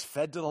you? I was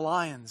fed to the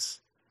lions.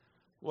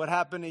 What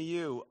happened to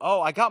you? Oh,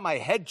 I got my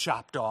head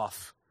chopped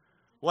off.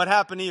 What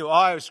happened to you? Oh,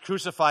 I was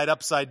crucified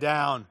upside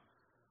down.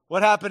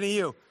 What happened to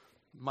you?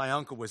 My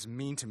uncle was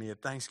mean to me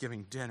at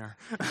Thanksgiving dinner.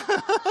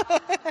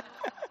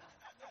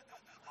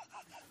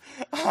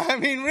 I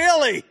mean,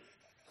 really?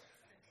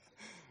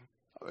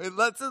 I mean,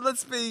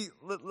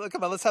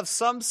 let's have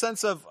some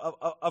sense of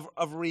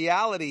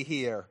reality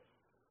here.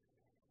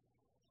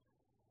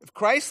 If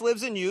Christ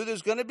lives in you,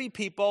 there's going to be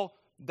people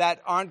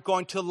that aren't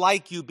going to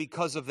like you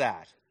because of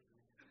that.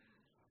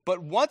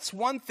 But what's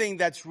one thing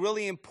that's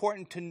really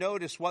important to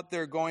notice what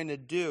they're going to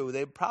do?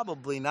 They're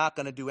probably not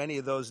going to do any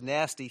of those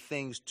nasty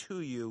things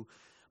to you,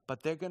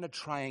 but they're going to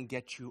try and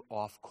get you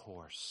off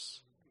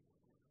course.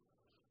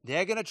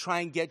 They're going to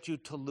try and get you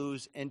to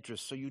lose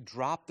interest, so you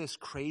drop this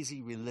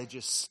crazy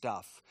religious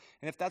stuff.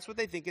 And if that's what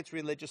they think it's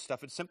religious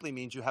stuff, it simply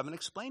means you haven't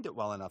explained it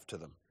well enough to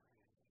them.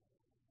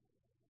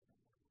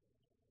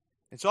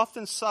 It's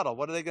often subtle.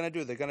 What are they going to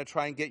do? They're going to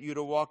try and get you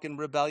to walk in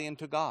rebellion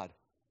to God.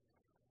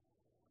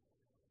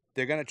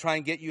 They're going to try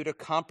and get you to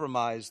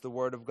compromise the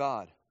Word of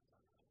God.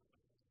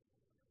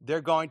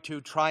 They're going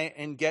to try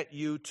and get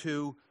you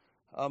to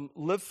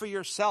live for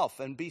yourself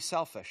and be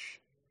selfish.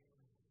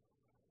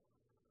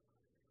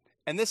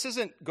 And this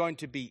isn't going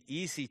to be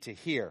easy to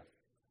hear.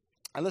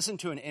 I listened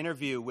to an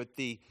interview with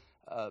the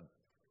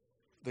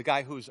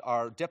guy who's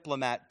our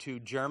diplomat to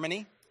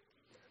Germany,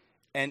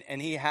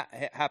 and he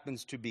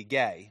happens to be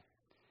gay.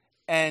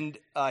 And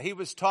he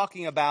was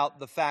talking about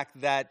the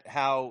fact that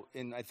how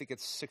in, I think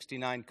it's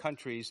 69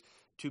 countries,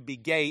 to be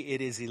gay,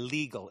 it is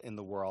illegal in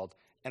the world.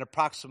 And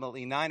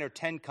approximately 9 or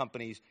 10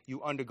 companies,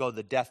 you undergo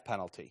the death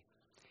penalty.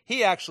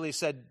 He actually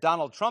said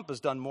Donald Trump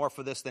has done more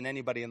for this than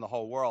anybody in the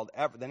whole world,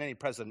 ever, than any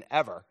president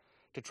ever,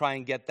 to try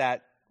and get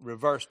that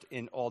reversed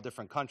in all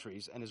different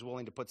countries, and is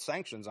willing to put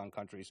sanctions on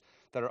countries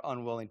that are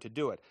unwilling to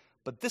do it.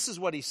 But this is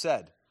what he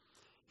said.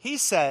 He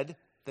said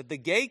that the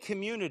gay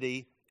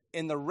community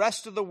in the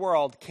rest of the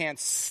world can't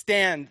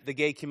stand the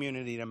gay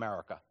community in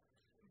America.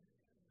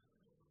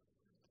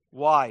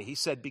 Why? He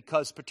said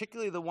because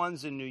particularly the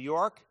ones in New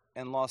York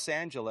and Los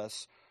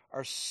Angeles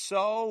are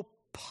so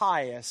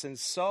pious and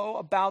so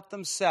about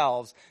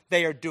themselves,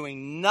 they are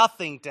doing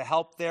nothing to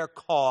help their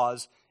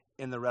cause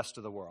in the rest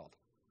of the world.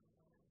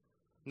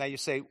 Now you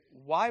say,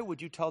 why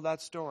would you tell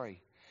that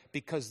story?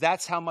 Because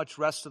that's how much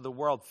rest of the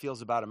world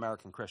feels about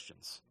American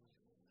Christians.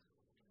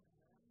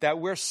 That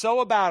we're so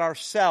about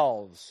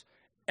ourselves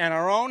and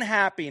our own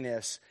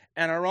happiness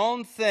and our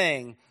own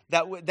thing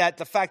that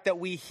the fact that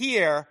we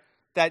hear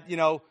that,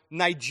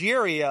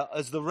 Nigeria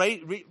is the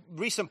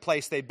recent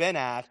place they've been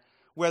at,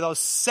 where those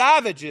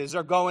savages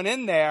are going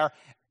in there,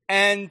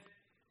 and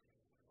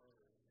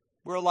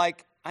we're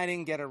like, I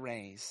didn't get a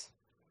raise.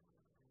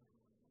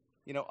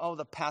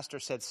 The pastor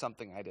said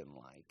something I didn't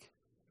like.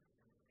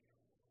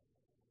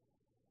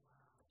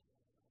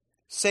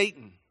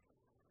 Satan.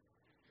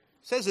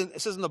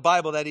 It says in the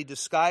Bible that he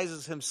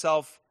disguises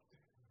himself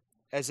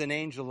as an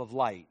angel of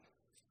light.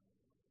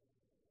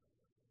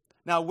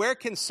 Now, where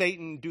can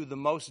Satan do the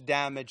most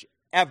damage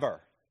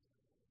ever?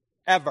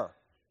 Ever.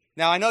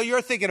 Now, I know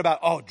you're thinking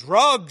about,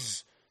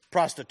 drugs,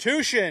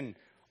 prostitution,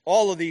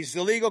 all of these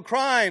illegal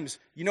crimes.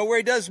 You know where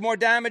he does more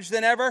damage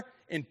than ever?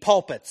 In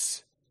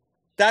pulpits.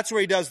 That's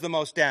where he does the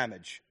most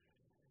damage.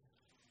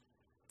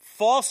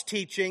 False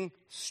teaching,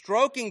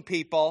 stroking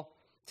people,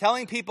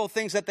 telling people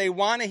things that they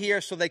want to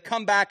hear so they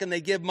come back and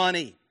they give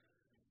money.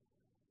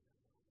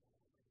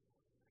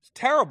 It's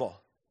terrible.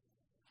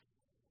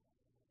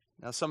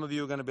 Now, some of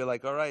you are going to be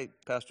like, all right,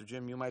 Pastor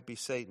Jim, you might be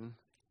Satan.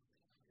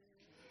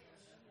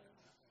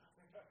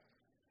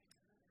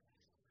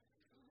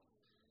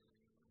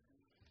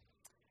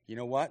 You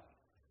know what?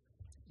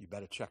 You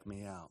better check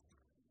me out.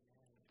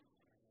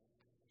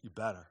 You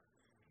better.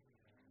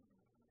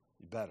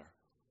 You better.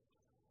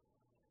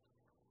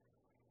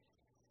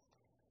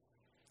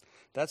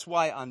 That's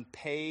why on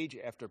page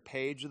after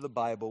page of the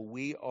Bible,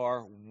 we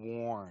are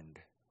warned.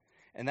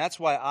 And that's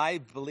why I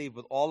believe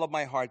with all of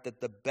my heart that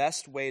the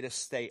best way to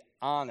stay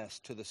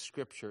honest to the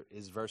Scripture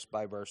is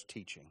verse-by-verse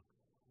teaching.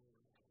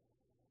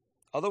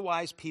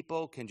 Otherwise,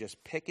 people can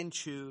just pick and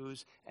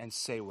choose and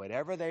say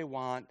whatever they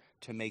want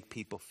to make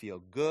people feel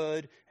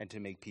good and to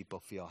make people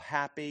feel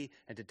happy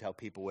and to tell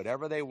people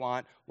whatever they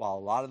want, while a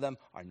lot of them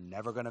are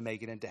never going to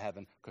make it into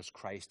heaven because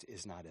Christ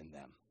is not in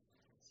them.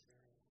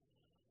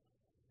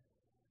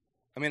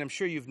 I mean, I'm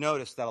sure you've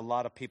noticed that a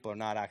lot of people are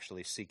not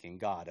actually seeking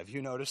God. Have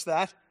you noticed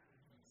that?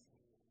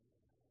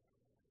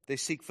 They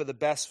seek for the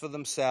best for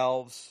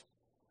themselves.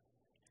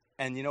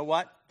 And you know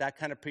what? That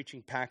kind of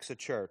preaching packs a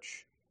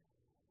church.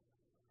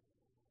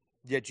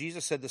 Yet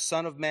Jesus said the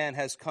Son of Man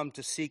has come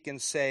to seek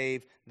and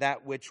save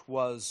that which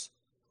was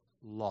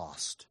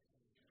lost.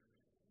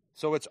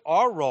 So it's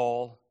our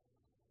role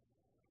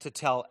to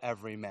tell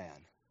every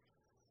man.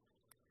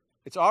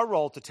 It's our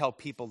role to tell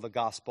people the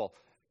gospel.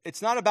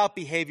 It's not about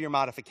behavior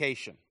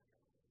modification.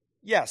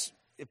 Yes,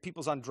 if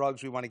people's on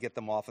drugs, we want to get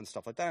them off and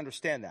stuff like that. I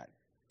understand that.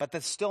 But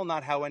that's still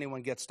not how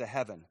anyone gets to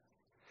heaven.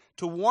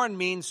 To warn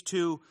means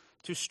to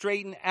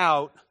straighten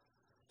out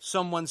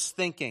someone's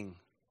thinking,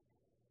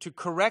 to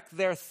correct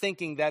their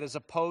thinking that is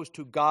opposed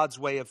to God's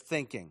way of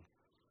thinking.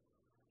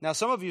 Now,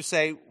 some of you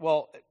say,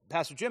 well,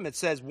 Pastor Jim, it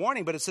says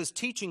warning, but it says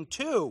teaching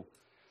too.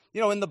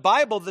 You know, in the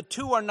Bible, the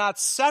two are not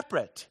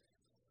separate.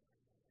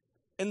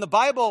 In the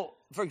Bible,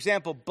 for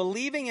example,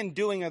 believing and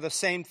doing are the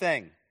same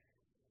thing.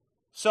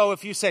 So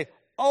if you say,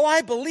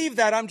 I believe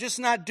that, I'm just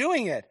not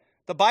doing it,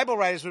 the Bible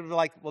writers would be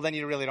like, well, then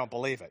you really don't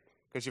believe it.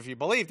 Because if you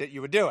believed it,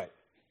 you would do it.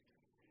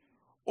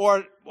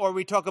 Or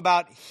we talk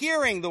about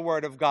hearing the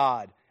Word of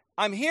God.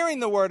 I'm hearing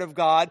the Word of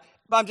God,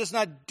 but I'm just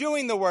not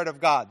doing the Word of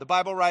God. The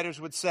Bible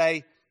writers would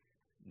say,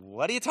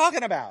 what are you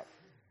talking about?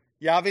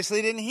 You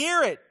obviously didn't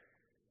hear it.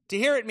 To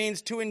hear it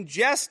means to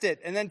ingest it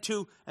and then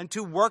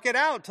to work it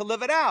out, to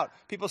live it out.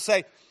 People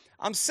say,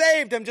 I'm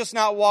saved, I'm just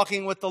not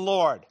walking with the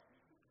Lord.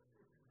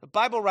 The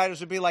Bible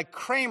writers would be like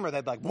Kramer.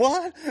 They'd be like,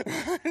 what?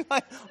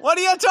 Like, what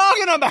are you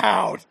talking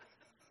about?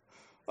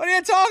 What are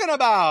you talking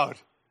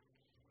about?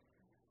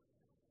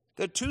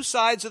 They're two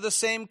sides of the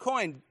same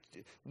coin.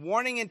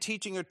 Warning and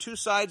teaching are two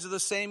sides of the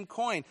same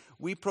coin.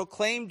 We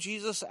proclaim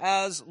Jesus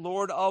as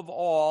Lord of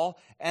all,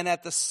 and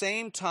at the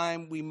same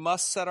time, we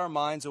must set our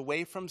minds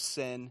away from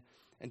sin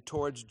and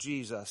towards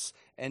Jesus.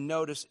 And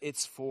notice,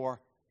 it's for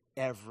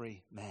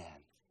every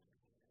man.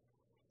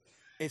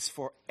 It's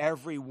for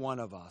every one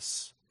of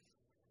us.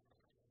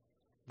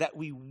 That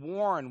we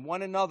warn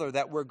one another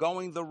that we're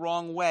going the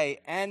wrong way,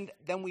 and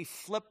then we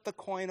flip the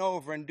coin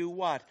over and do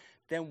what?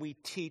 Then we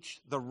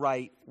teach the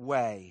right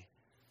way.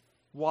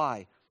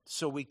 Why?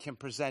 So we can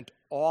present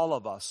all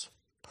of us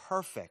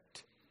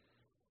perfect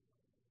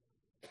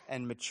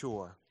and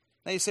mature.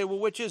 Now you say, well,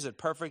 which is it,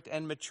 perfect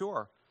and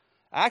mature?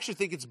 I actually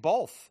think it's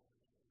both.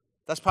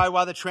 That's probably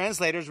why the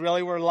translators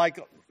really were like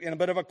in a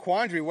bit of a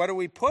quandary. What do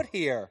we put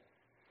here?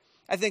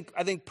 I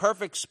think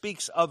perfect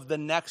speaks of the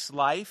next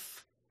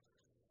life.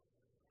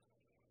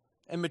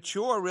 And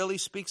mature really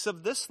speaks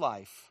of this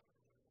life.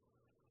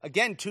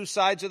 Again, two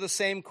sides of the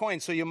same coin.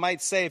 So you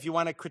might say, if you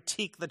want to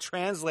critique the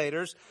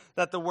translators,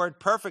 that the word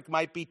perfect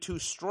might be too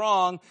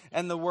strong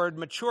and the word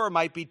mature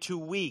might be too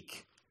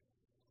weak.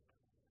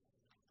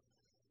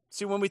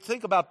 See, when we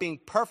think about being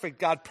perfect,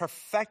 God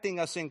perfecting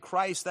us in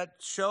Christ, that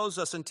shows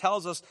us and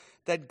tells us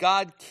that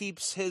God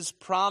keeps his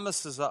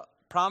promises.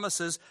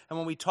 And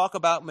when we talk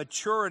about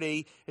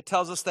maturity, it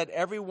tells us that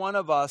every one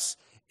of us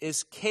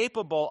is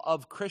capable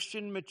of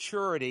Christian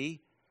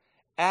maturity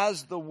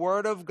as the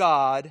Word of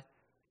God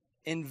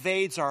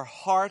invades our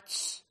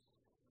hearts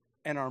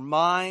and our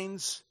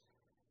minds,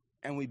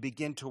 and we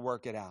begin to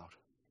work it out.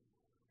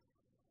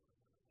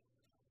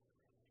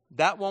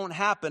 That won't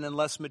happen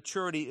unless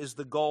maturity is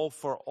the goal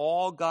for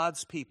all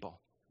God's people.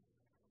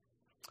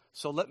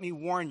 So let me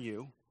warn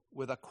you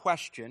with a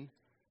question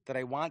that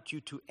I want you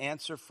to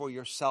answer for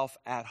yourself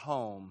at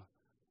home.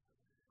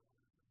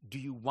 Do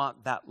you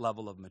want that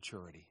level of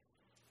maturity?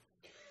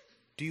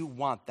 Do you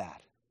want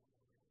that?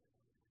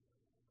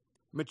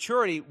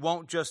 Maturity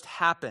won't just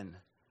happen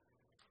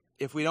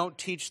if we don't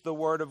teach the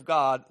Word of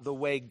God the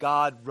way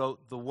God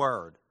wrote the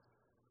Word.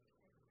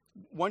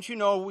 Once you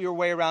know your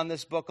way around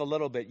this book a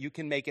little bit, you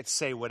can make it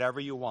say whatever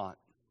you want.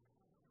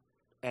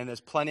 And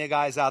there's plenty of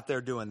guys out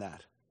there doing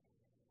that.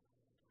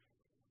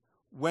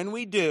 When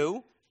we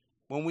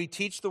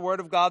teach the Word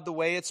of God the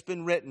way it's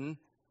been written,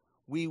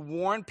 we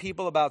warn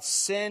people about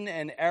sin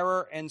and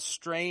error and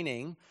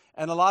straining.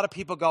 And a lot of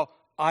people go,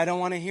 I don't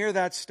want to hear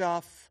that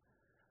stuff.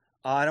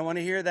 I don't want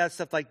to hear that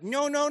stuff. Like,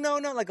 no,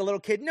 like a little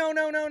kid. No.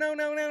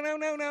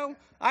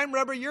 I'm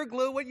rubber, you're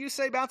glue. What you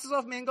say bounces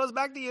off me and goes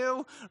back to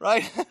you.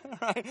 Right?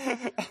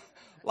 Right?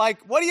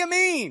 Like, what do you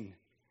mean?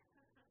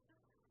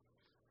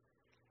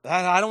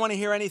 I don't want to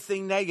hear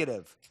anything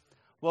negative.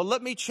 Well,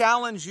 let me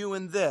challenge you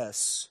in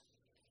this.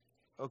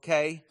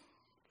 Okay?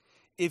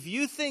 If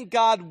you think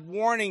God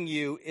warning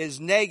you is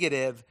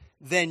negative,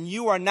 then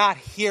you are not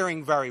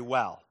hearing very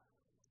well.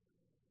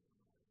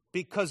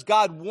 Because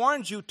God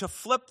warns you to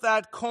flip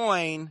that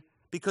coin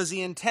because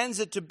He intends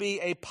it to be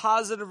a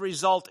positive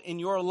result in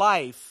your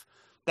life,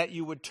 that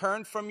you would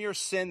turn from your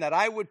sin, that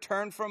I would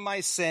turn from my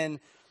sin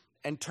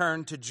and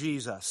turn to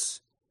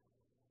Jesus.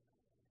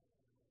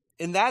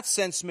 In that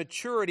sense,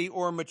 maturity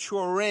or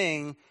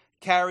maturing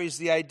carries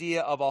the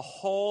idea of a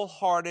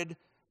wholehearted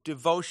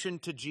devotion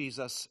to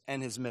Jesus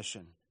and His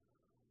mission.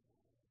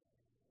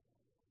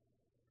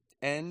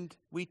 And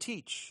we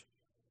teach.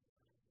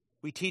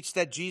 We teach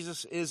that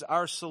Jesus is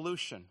our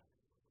solution.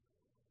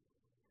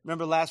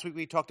 Remember last week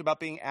we talked about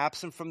being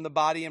absent from the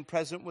body and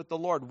present with the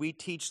Lord. We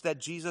teach that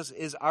Jesus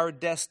is our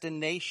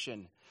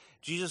destination.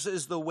 Jesus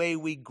is the way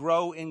we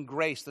grow in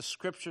grace. The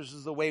Scriptures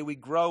is the way we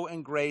grow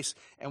in grace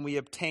and we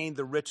obtain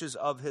the riches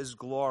of His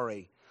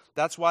glory.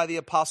 That's why the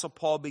Apostle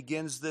Paul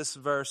begins this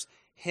verse,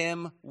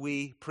 Him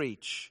we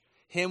preach.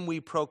 Him we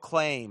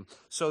proclaim.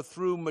 So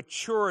through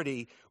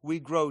maturity, we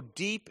grow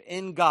deep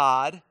in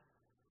God.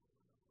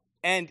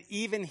 And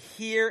even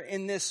here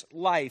in this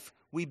life,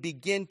 we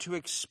begin to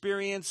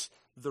experience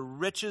the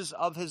riches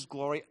of His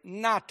glory.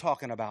 Not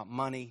talking about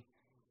money.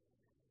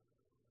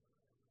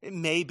 It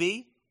may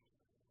be,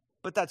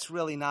 but that's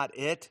really not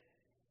it.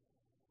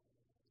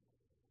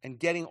 And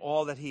getting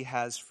all that He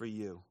has for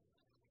you.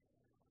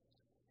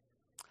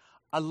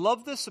 I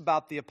love this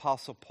about the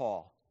Apostle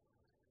Paul.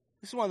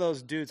 This is one of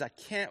those dudes, I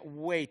can't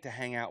wait to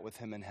hang out with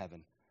him in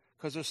heaven.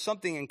 Because there's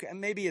something, and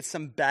maybe it's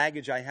some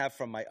baggage I have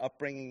from my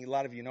upbringing. A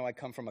lot of you know I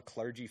come from a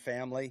clergy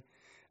family.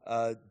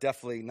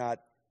 Definitely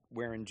not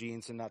wearing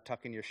jeans and not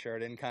tucking your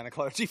shirt in kind of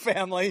clergy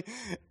family.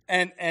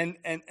 And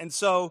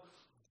so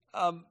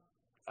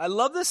I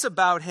love this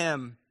about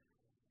him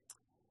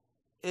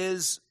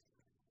is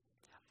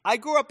I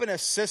grew up in a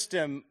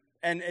system,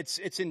 and it's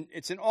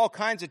in all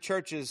kinds of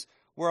churches,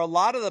 where a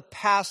lot of the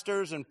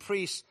pastors and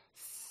priests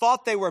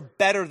thought they were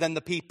better than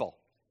the people.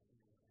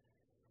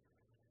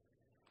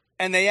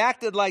 And they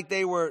acted like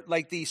they were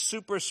like these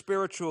super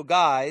spiritual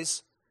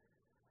guys.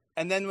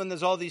 And then when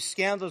there's all these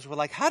scandals, we're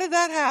like, how did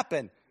that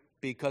happen?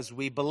 Because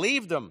we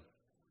believed them.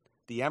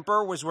 The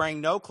emperor was wearing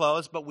no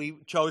clothes, but we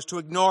chose to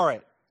ignore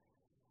it.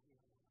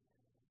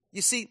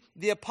 You see,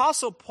 the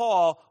Apostle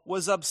Paul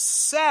was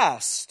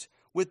obsessed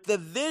with the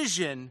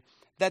vision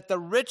that the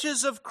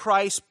riches of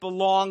Christ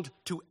belonged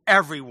to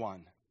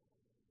everyone.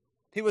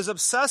 He was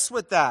obsessed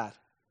with that.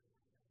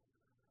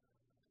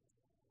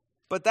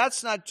 But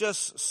that's not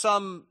just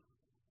some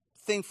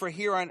thing for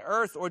here on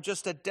earth or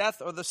just at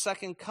death or the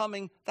second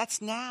coming.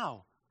 That's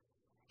now.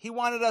 He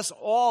wanted us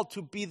all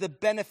to be the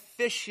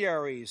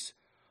beneficiaries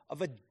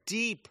of a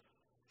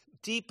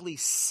deeply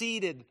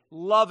seated,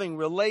 loving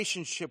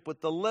relationship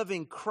with the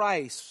living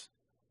Christ.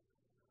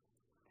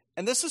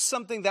 And this is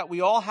something that we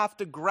all have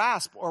to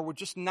grasp or we're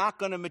just not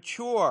going to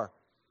mature.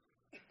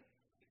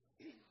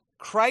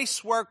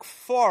 Christ's work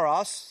for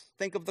us,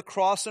 think of the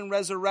cross and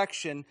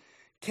resurrection,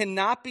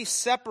 cannot be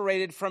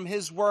separated from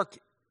His work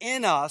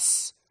in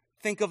us.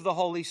 Think of the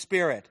Holy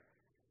Spirit.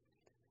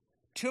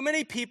 Too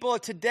many people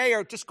today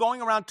are just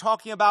going around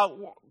talking about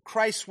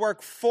Christ's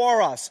work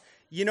for us.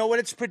 You know what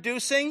it's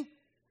producing?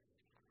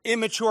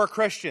 Immature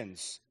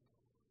Christians.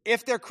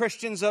 If they're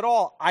Christians at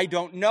all, I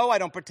don't know. I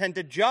don't pretend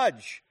to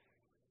judge.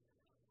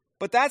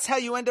 But that's how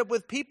you end up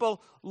with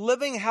people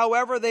living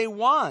however they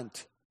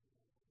want.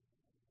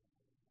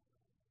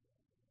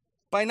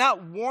 By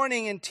not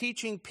warning and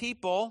teaching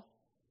people,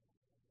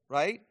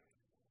 right?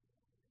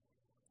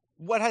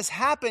 What has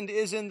happened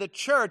is in the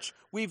church,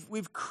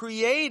 we've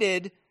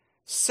created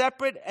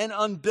separate and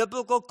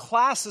unbiblical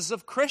classes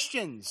of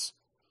Christians.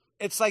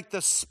 It's like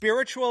the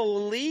spiritual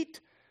elite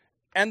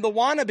and the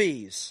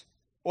wannabes,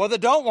 or the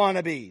don't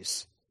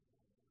wannabes.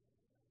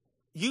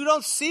 You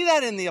don't see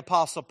that in the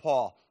Apostle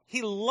Paul.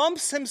 He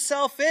lumps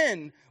himself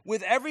in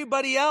with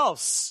everybody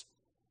else.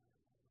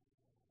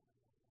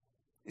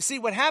 You see,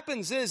 what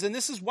happens is, and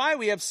this is why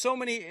we have so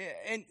many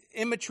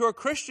immature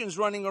Christians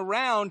running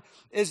around,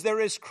 is there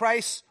is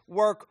Christ's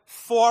work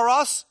for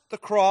us, the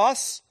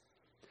cross,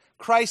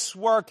 Christ's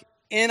work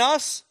in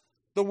us,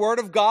 the Word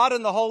of God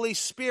and the Holy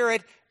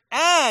Spirit,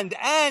 and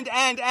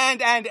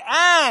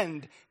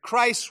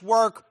Christ's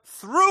work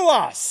through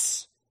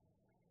us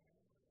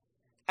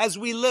as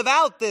we live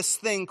out this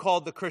thing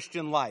called the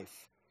Christian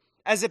life.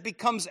 as it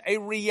becomes a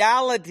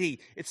reality.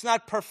 It's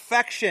not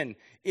perfection.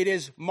 It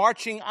is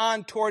marching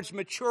on towards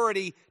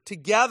maturity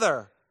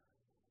together.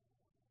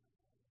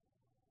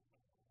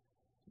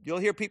 You'll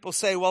hear people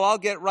say, well, I'll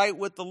get right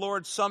with the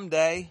Lord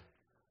someday,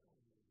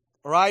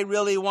 or I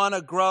really want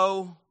to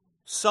grow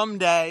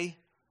someday.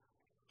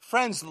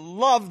 Friends,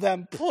 love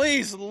them.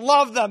 Please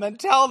love them and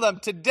tell them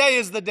today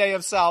is the day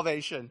of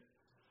salvation.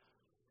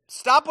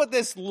 Stop with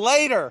this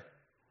later.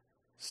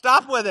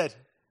 Stop with it.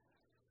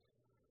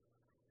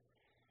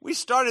 We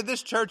started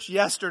this church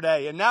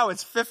yesterday, and now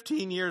it's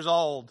 15 years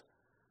old.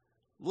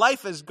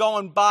 Life is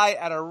going by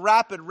at a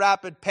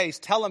rapid pace.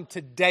 Tell them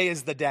today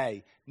is the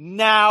day.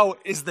 Now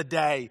is the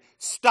day.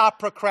 Stop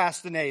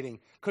procrastinating,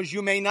 because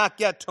you may not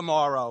get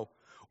tomorrow.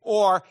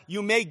 Or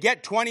you may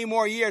get 20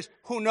 more years.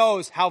 Who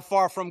knows how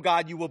far from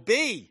God you will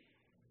be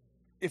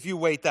if you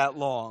wait that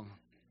long.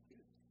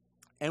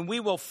 And we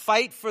will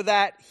fight for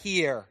that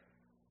here.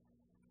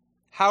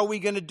 How are we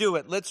going to do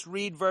it? Let's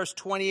read verse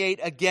 28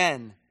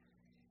 again.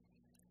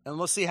 And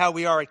we'll see how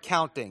we are at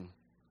counting.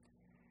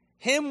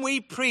 Him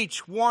we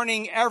preach,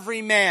 warning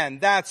every man,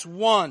 that's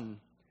 1.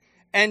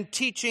 And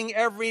teaching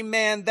every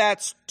man,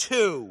 that's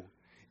 2.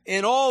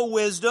 In all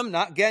wisdom,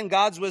 not again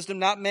God's wisdom,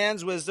 not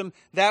man's wisdom,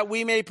 that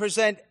we may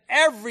present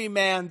every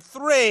man,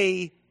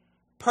 3,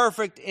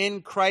 perfect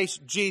in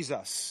Christ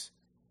Jesus.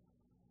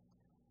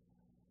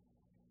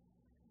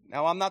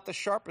 Now, I'm not the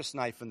sharpest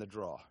knife in the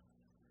drawer,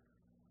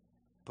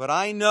 but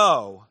I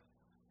know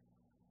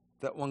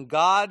that when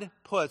God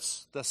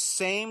puts the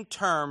same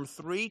term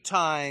 3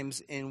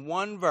 times in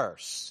one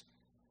verse,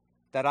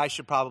 that I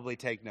should probably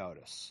take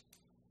notice.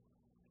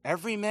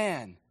 Every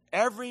man,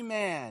 every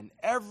man,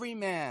 every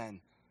man.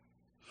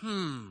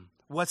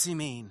 What's he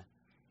mean?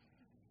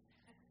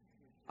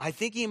 I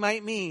think he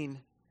might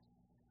mean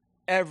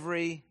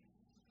every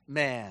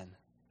man.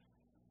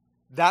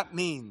 That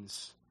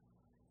means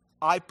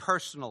I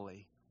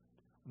personally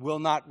will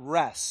not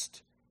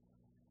rest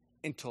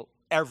until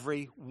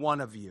every one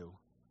of you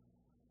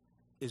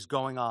is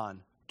going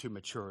on to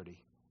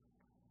maturity.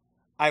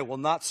 I will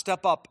not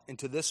step up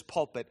into this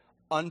pulpit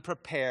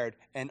unprepared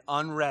and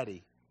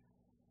unready,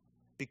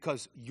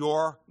 because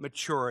your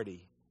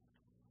maturity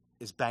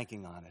is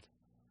banking on it.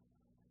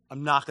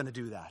 I'm not going to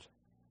do that.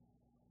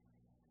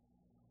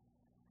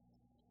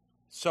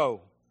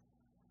 So,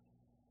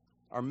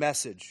 our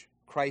message,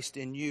 Christ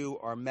in you,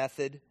 our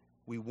method,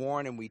 we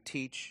warn and we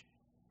teach.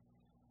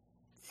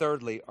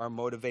 Thirdly, our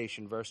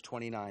motivation, verse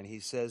 29, he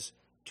says,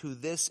 to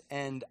this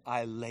end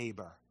I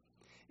labor.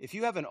 If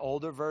you have an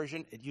older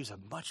version, it uses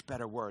a much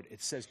better word.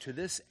 It says, to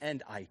this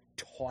end I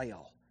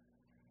toil.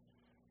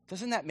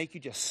 Doesn't that make you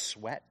just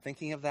sweat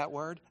thinking of that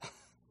word?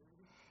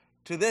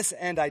 To this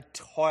end I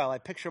toil. I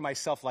picture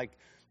myself like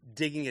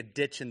digging a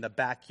ditch in the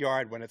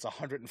backyard when it's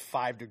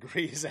 105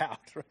 degrees out,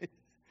 right?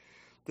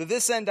 To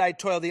this end I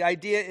toil. The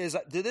idea is,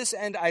 to this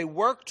end I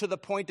work to the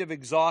point of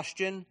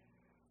exhaustion.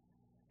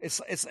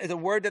 It's the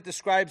word that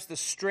describes the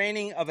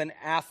straining of an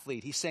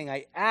athlete. He's saying,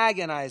 I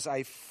agonize,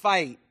 I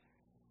fight.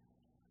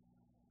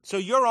 So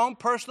your own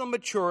personal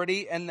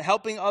maturity and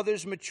helping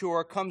others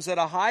mature comes at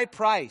a high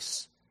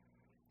price.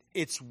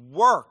 It's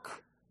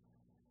work,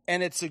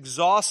 and it's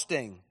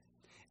exhausting.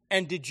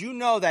 And did you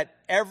know that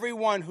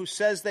everyone who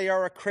says they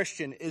are a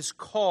Christian is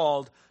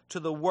called to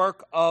the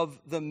work of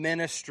the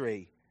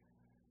ministry?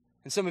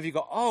 And some of you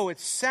go, oh, it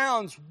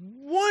sounds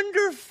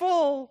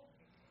wonderful.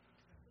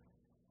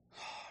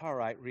 All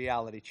right,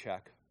 reality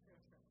check.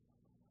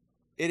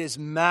 It is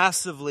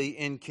massively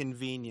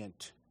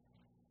inconvenient.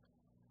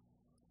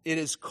 It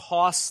is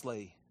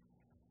costly.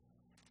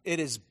 It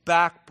is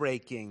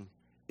backbreaking.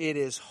 It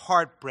is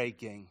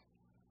heartbreaking.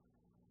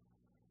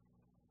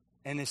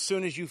 And as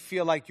soon as you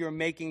feel like you're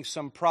making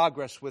some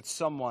progress with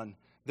someone,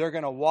 they're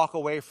going to walk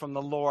away from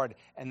the Lord,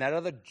 and that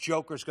other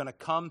joker's going to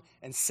come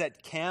and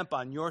set camp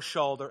on your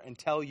shoulder and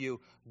tell you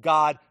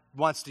God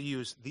wants to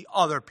use the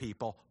other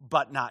people,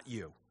 but not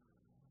you.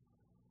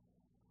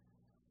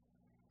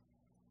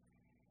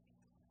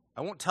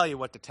 I won't tell you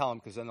what to tell them,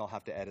 because then they'll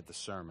have to edit the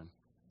sermon.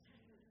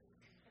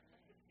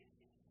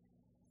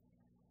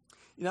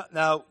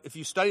 Now, if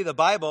you study the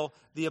Bible,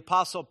 the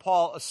Apostle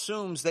Paul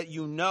assumes that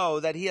you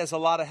know that he has a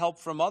lot of help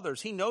from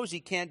others. He knows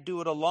he can't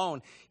do it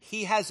alone.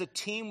 He has a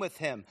team with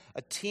him,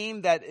 a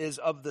team that is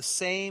of the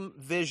same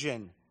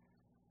vision.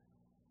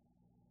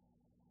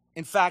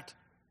 In fact,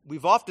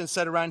 we've often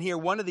said around here,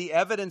 one of the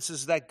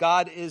evidences that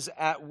God is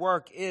at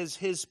work is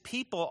his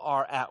people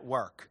are at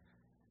work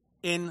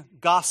in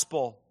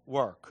gospel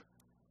work.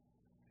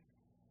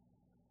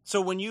 So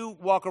when you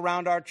walk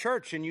around our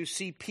church and you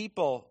see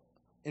people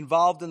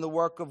involved in the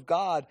work of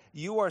God,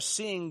 you are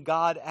seeing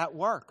God at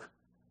work.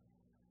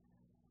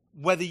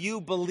 Whether you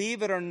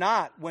believe it or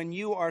not, when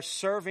you are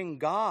serving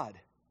God,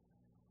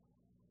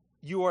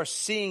 you are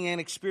seeing and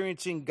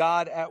experiencing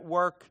God at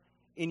work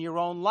in your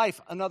own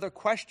life. Another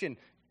question,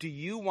 do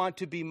you want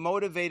to be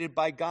motivated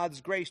by God's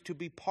grace to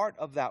be part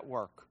of that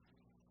work?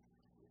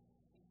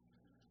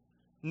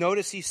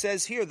 Notice he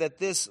says here that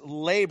this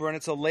labor, and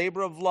it's a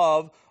labor of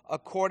love,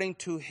 according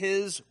to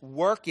his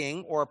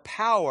working or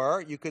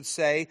power, you could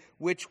say,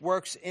 which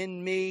works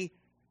in me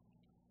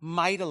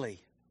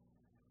mightily.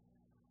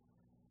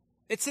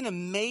 It's an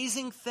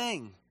amazing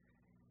thing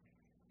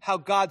how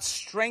God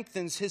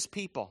strengthens his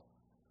people.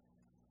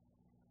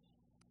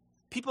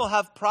 People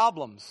have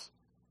problems.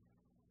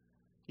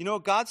 You know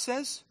what God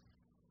says?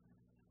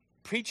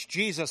 Preach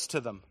Jesus to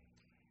them,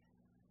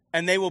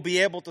 and they will be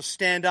able to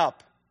stand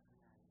up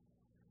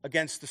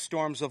against the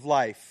storms of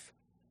life.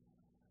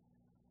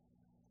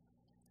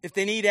 If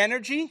they need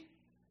energy,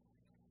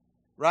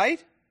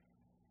 right?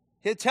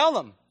 He'll tell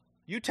them.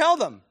 You tell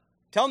them.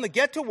 Tell them to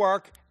get to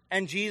work,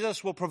 and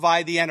Jesus will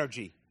provide the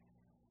energy.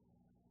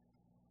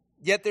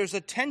 Yet there's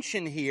a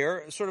tension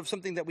here, sort of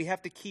something that we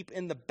have to keep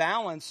in the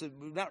balance.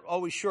 We're not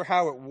always sure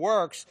how it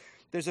works.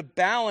 There's a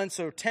balance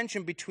or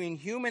tension between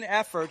human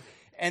effort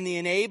and the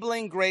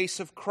enabling grace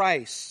of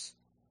Christ.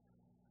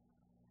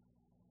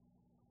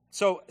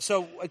 So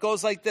it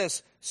goes like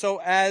this.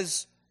 So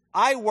as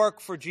I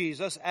work for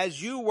Jesus,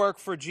 as you work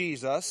for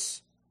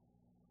Jesus,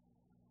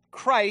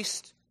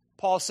 Christ,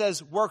 Paul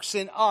says, works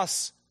in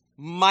us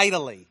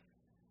mightily,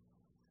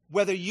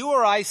 whether you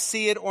or I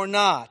see it or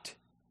not.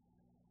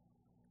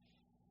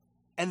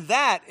 And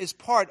that is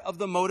part of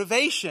the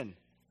motivation,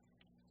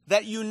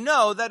 that you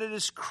know that it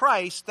is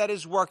Christ that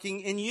is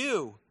working in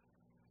you.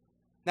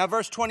 Now,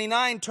 verse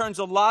 29 turns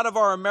a lot of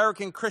our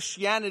American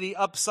Christianity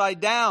upside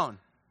down.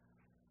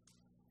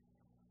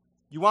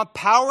 You want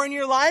power in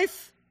your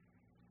life?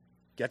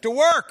 Get to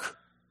work.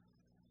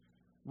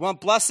 You want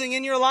blessing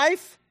in your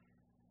life?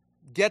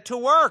 Get to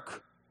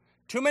work.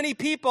 Too many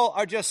people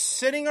are just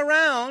sitting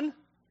around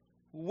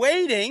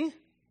waiting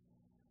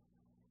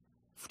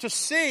to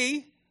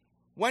see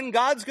when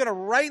God's going to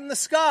write in the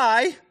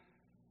sky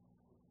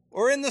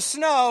or in the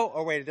snow.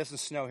 Oh, wait, it doesn't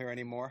snow here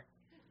anymore.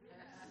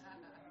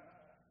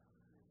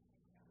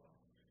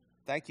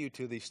 Thank you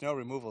to the snow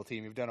removal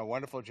team. You've done a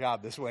wonderful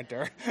job this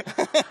winter.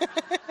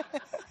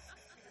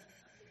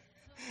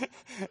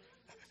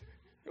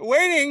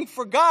 Waiting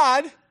for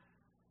God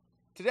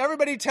to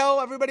everybody tell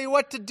everybody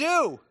what to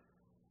do.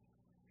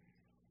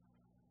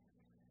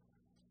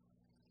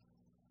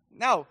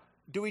 Now,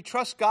 do we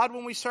trust God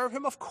when we serve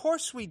him? Of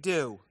course we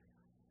do.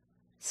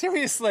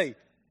 Seriously.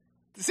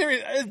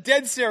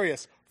 Dead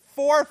serious.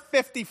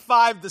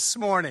 4:55 this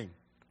morning.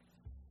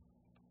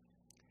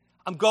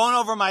 I'm going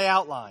over my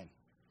outline.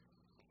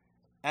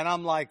 And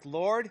I'm like,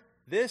 Lord,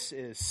 this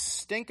is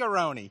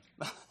stinkeroni.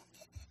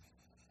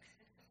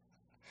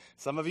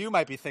 Some of you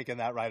might be thinking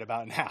that right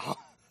about now.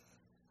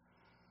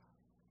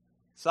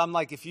 So I'm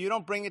like, if you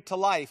don't bring it to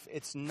life,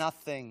 it's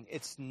nothing.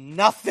 It's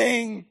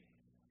nothing.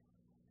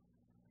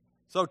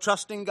 So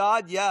trusting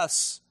God,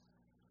 yes.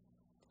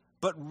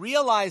 But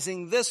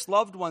realizing this,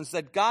 loved ones,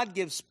 that God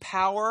gives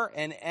power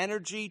and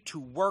energy to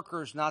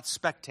workers, not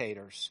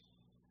spectators.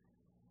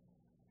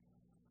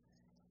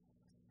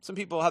 Some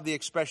people have the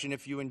expression,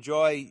 if you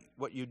enjoy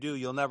what you do,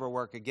 you'll never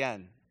work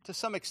again. To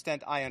some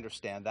extent, I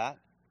understand that.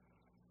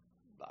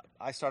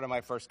 I started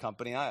my first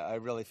company. I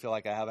really feel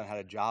like I haven't had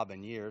a job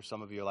in years.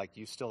 Some of you are like,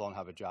 you still don't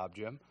have a job,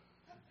 Jim.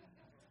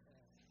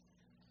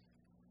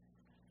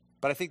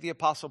 But I think the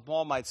Apostle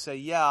Paul might say,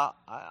 yeah,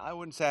 I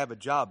wouldn't say I have a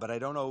job, but I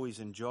don't always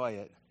enjoy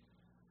it.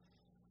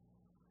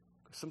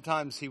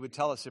 Sometimes he would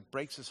tell us it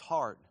breaks his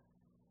heart,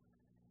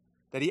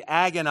 that he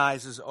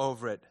agonizes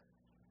over it,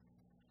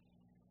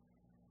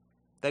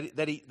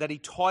 that he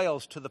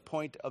toils to the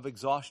point of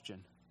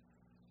exhaustion.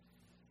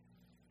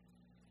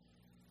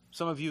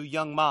 Some of you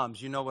young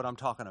moms, you know what I'm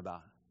talking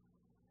about.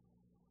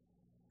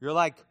 You're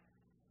like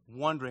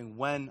wondering,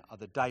 when are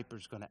the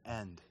diapers going to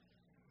end?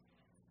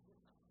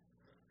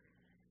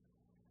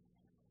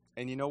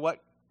 And you know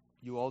what?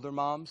 You older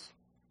moms,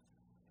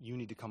 you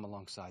need to come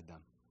alongside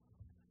them.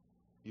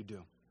 You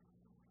do.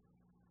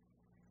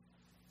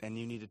 And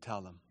you need to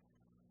tell them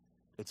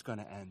it's going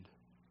to end.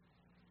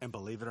 And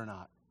believe it or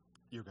not,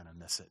 you're going to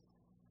miss it.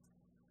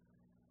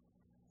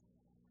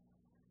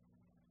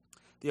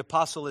 The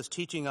apostle is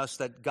teaching us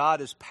that God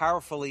is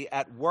powerfully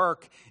at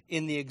work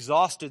in the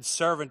exhausted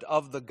servant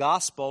of the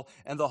gospel,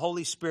 and the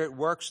Holy Spirit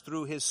works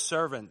through his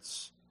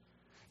servants.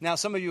 Now,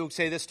 some of you will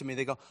say this to me.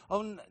 They go,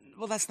 oh,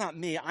 well, that's not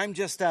me. I'm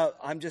just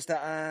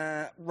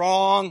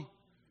wrong.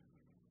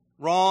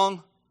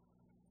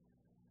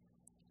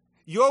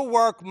 Your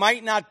work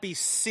might not be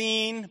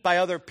seen by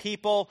other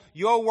people.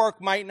 Your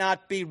work might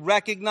not be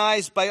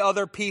recognized by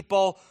other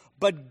people.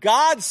 But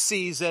God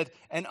sees it,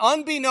 and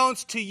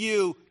unbeknownst to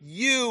you,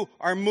 you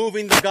are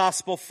moving the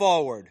gospel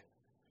forward.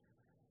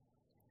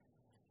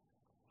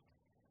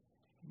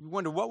 You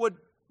wonder, why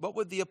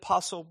would the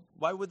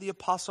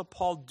Apostle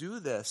Paul do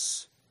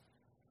this?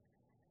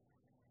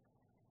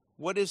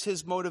 What is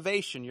his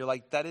motivation? You're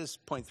like, that is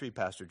point 3,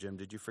 Pastor Jim.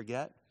 Did you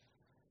forget?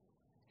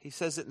 He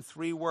says it in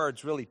 3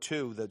 words, really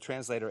 2. The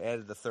translator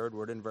added the 3rd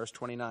word in verse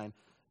 29.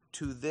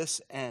 To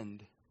this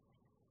end.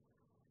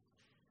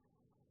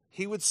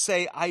 He would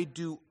say, I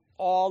do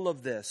all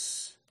of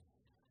this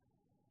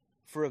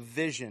for a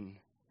vision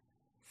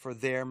for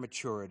their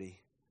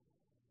maturity.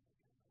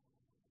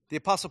 The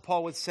Apostle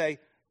Paul would say,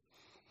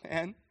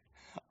 man,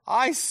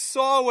 I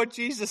saw what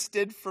Jesus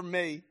did for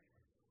me.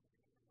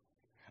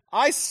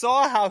 I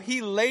saw how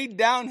he laid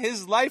down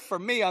his life for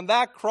me on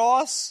that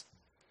cross,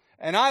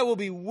 and I will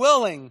be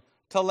willing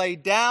to lay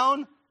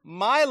down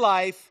my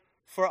life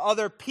for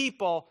other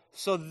people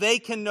so they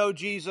can know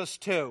Jesus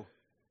too.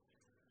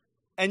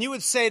 And you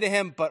would say to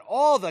him, but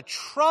all the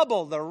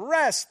trouble, the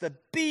rest, the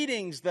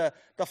beatings, the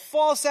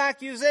false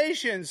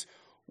accusations,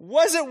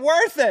 was it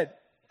worth it?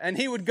 And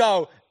he would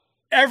go,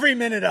 every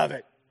minute of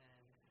it.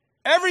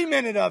 Every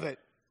minute of it.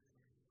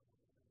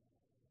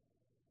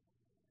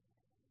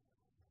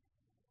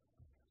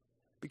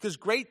 Because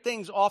great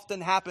things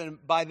often happen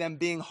by them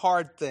being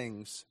hard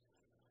things.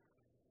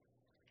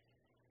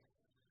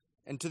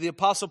 And to the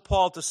Apostle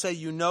Paul to say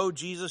you know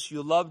Jesus,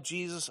 you love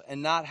Jesus,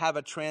 and not have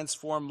a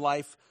transformed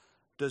life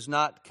does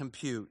not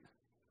compute.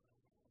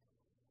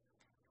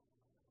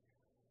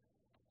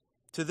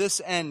 To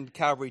this end,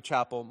 Calvary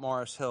Chapel,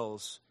 Morris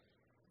Hills,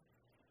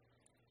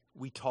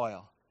 we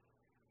toil.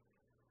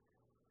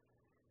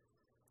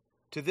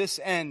 To this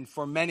end,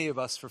 for many of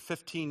us, for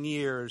 15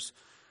 years,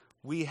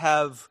 we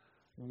have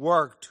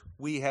worked,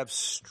 we have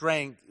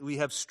strained,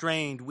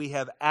 we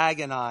have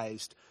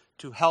agonized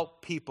to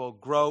help people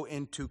grow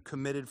into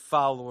committed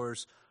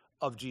followers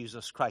of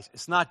Jesus Christ.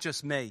 It's not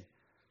just me.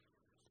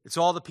 It's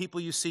all the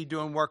people you see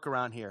doing work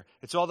around here.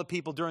 It's all the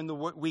people during the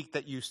week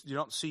that you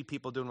don't see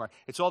people doing work.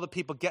 It's all the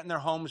people getting their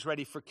homes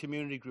ready for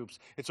community groups.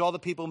 It's all the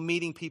people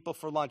meeting people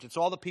for lunch. It's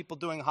all the people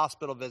doing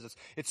hospital visits.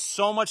 It's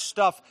so much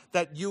stuff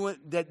that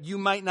you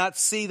might not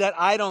see that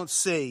I don't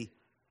see.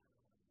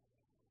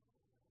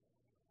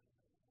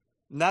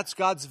 And that's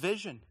God's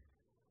vision.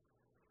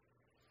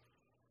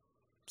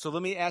 So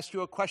let me ask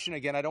you a question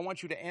again. I don't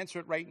want you to answer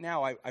it right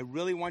now. I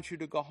really want you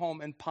to go home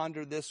and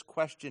ponder this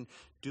question.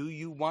 Do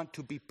you want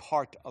to be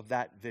part of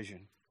that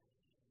vision?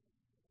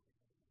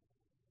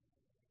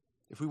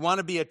 If we want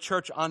to be a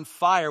church on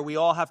fire, we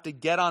all have to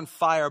get on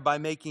fire by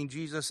making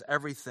Jesus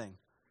everything.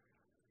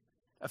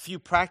 A few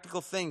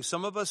practical things.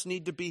 Some of us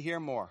need to be here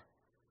more.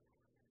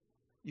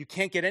 You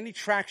can't get any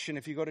traction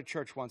if you go to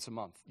church once a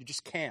month. You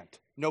just can't.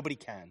 Nobody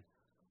can.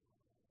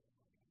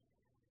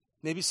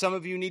 Maybe some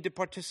of you need to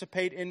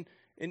participate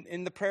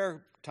in the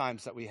prayer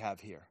times that we have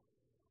here.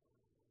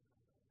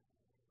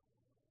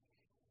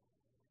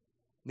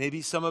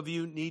 Maybe some of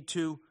you need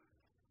to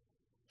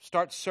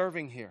start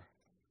serving here.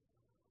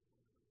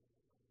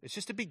 It's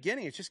just a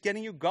beginning. It's just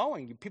getting you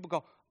going. People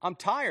go, I'm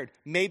tired.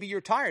 Maybe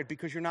you're tired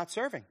because you're not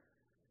serving.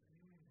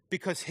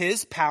 Because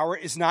his power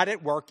is not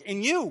at work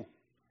in you.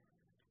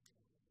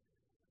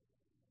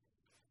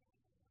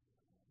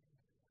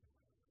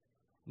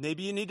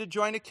 Maybe you need to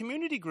join a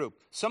community group.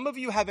 Some of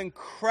you have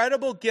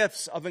incredible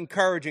gifts of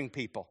encouraging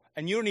people,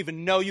 and you don't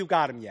even know you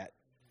got them yet.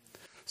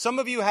 Some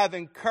of you have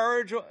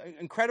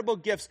incredible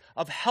gifts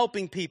of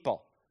helping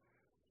people.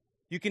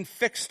 You can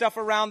fix stuff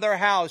around their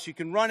house. You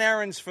can run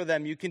errands for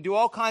them. You can do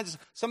all kinds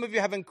of... Some of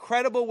you have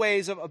incredible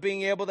ways of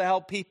being able to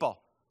help people.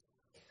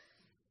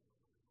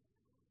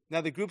 Now,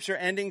 the groups are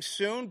ending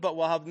soon, but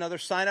we'll have another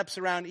sign-ups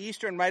around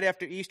Easter, and right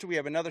after Easter, we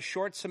have another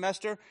short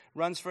semester,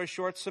 runs for a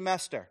short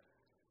semester.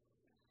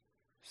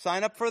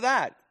 Sign up for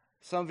that.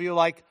 Some of you are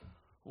like,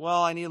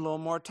 well, I need a little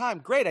more time.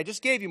 Great, I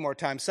just gave you more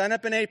time. Sign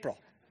up in April.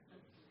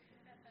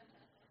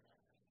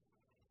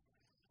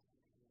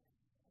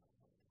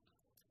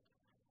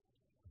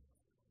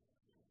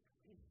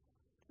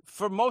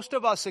 For most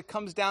of us, it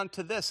comes down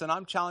to this, and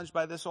I'm challenged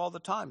by this all the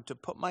time, to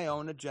put my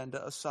own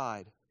agenda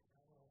aside.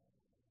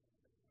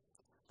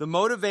 The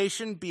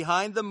motivation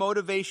behind the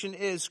motivation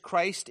is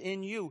Christ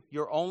in you,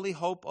 your only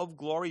hope of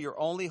glory, your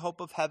only hope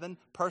of heaven.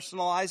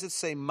 Personalize it,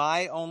 say,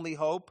 my only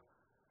hope.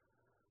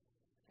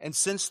 And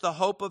since the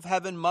hope of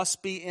heaven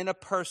must be in a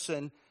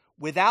person,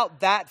 without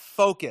that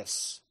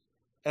focus,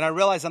 and I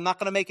realize I'm not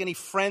going to make any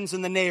friends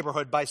in the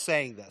neighborhood by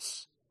saying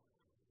this,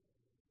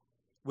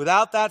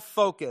 without that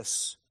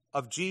focus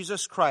of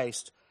Jesus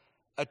Christ,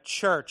 a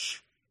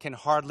church can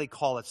hardly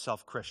call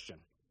itself Christian.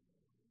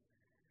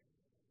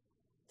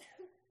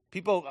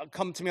 People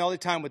come to me all the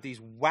time with these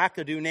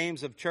wackadoo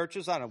names of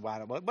churches. I don't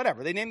know,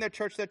 whatever. They name their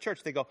church.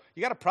 They go,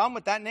 you got a problem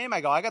with that name?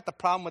 I go, I got the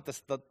problem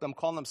with them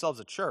calling themselves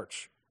a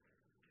church.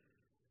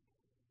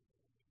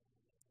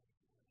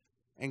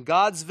 And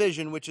God's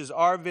vision, which is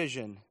our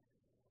vision,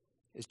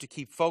 is to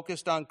keep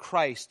focused on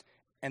Christ,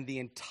 and the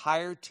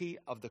entirety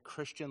of the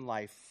Christian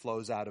life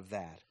flows out of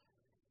that.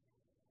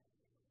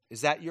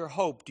 Is that your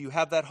hope? Do you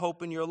have that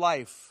hope in your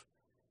life?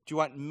 Do you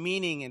want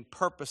meaning and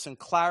purpose and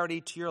clarity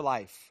to your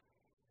life?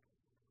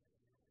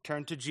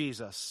 Turn to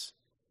Jesus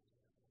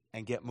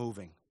and get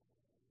moving.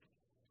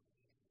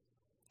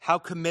 How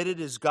committed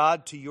is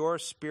God to your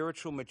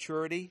spiritual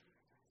maturity?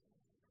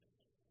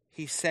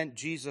 He sent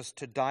Jesus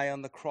to die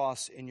on the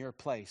cross in your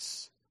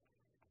place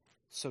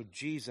so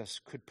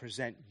Jesus could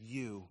present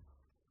you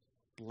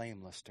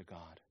blameless to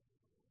God.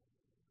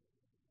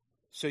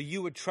 So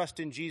you would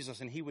trust in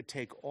Jesus and he would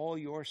take all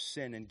your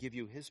sin and give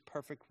you his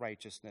perfect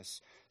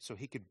righteousness so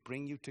he could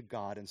bring you to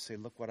God and say,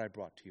 look what I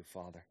brought to you,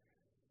 Father.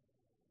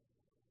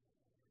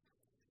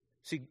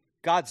 See,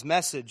 God's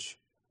message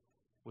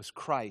was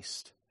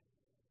Christ.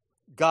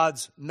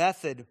 God's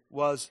method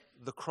was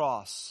the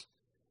cross.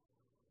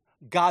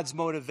 God's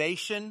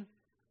motivation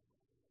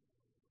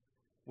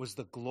was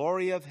the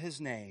glory of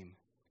his name,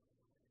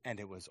 and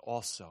it was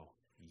also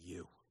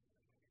you.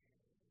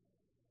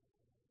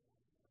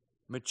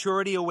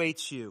 Maturity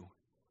awaits you.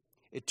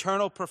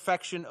 Eternal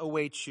perfection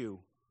awaits you.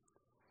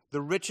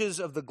 The riches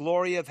of the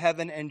glory of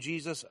heaven and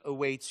Jesus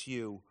awaits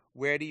you.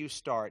 Where do you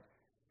start?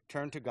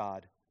 Turn to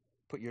God.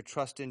 Put your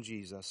trust in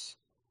Jesus.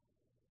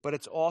 But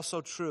it's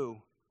also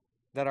true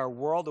that our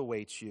world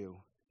awaits you.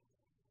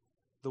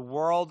 The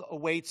world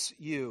awaits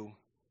you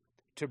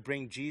to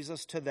bring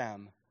Jesus to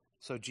them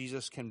so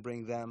Jesus can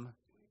bring them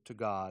to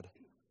God.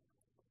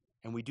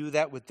 And we do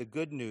that with the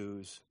good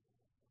news,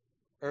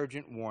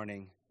 urgent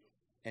warning,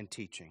 and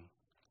teaching.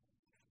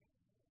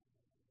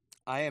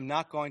 I am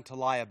not going to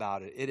lie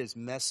about it. It is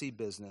messy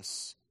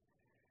business.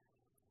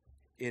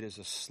 It is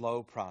a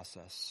slow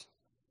process.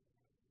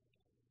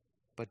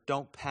 But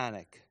don't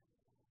panic.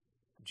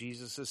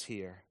 Jesus is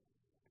here.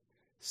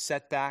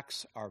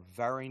 Setbacks are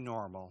very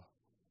normal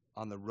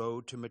on the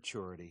road to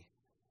maturity.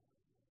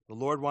 The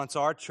Lord wants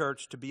our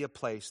church to be a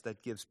place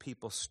that gives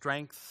people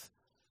strength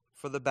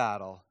for the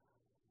battle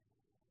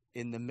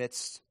in the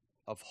midst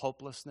of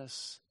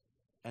hopelessness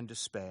and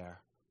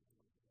despair.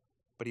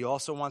 But he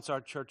also wants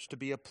our church to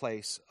be a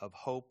place of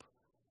hope,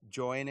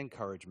 joy, and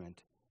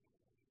encouragement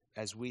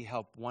as we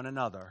help one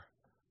another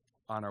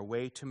on our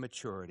way to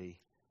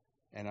maturity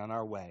and on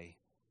our way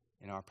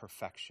in our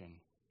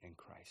perfection in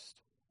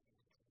Christ.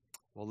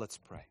 Well, let's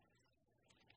pray.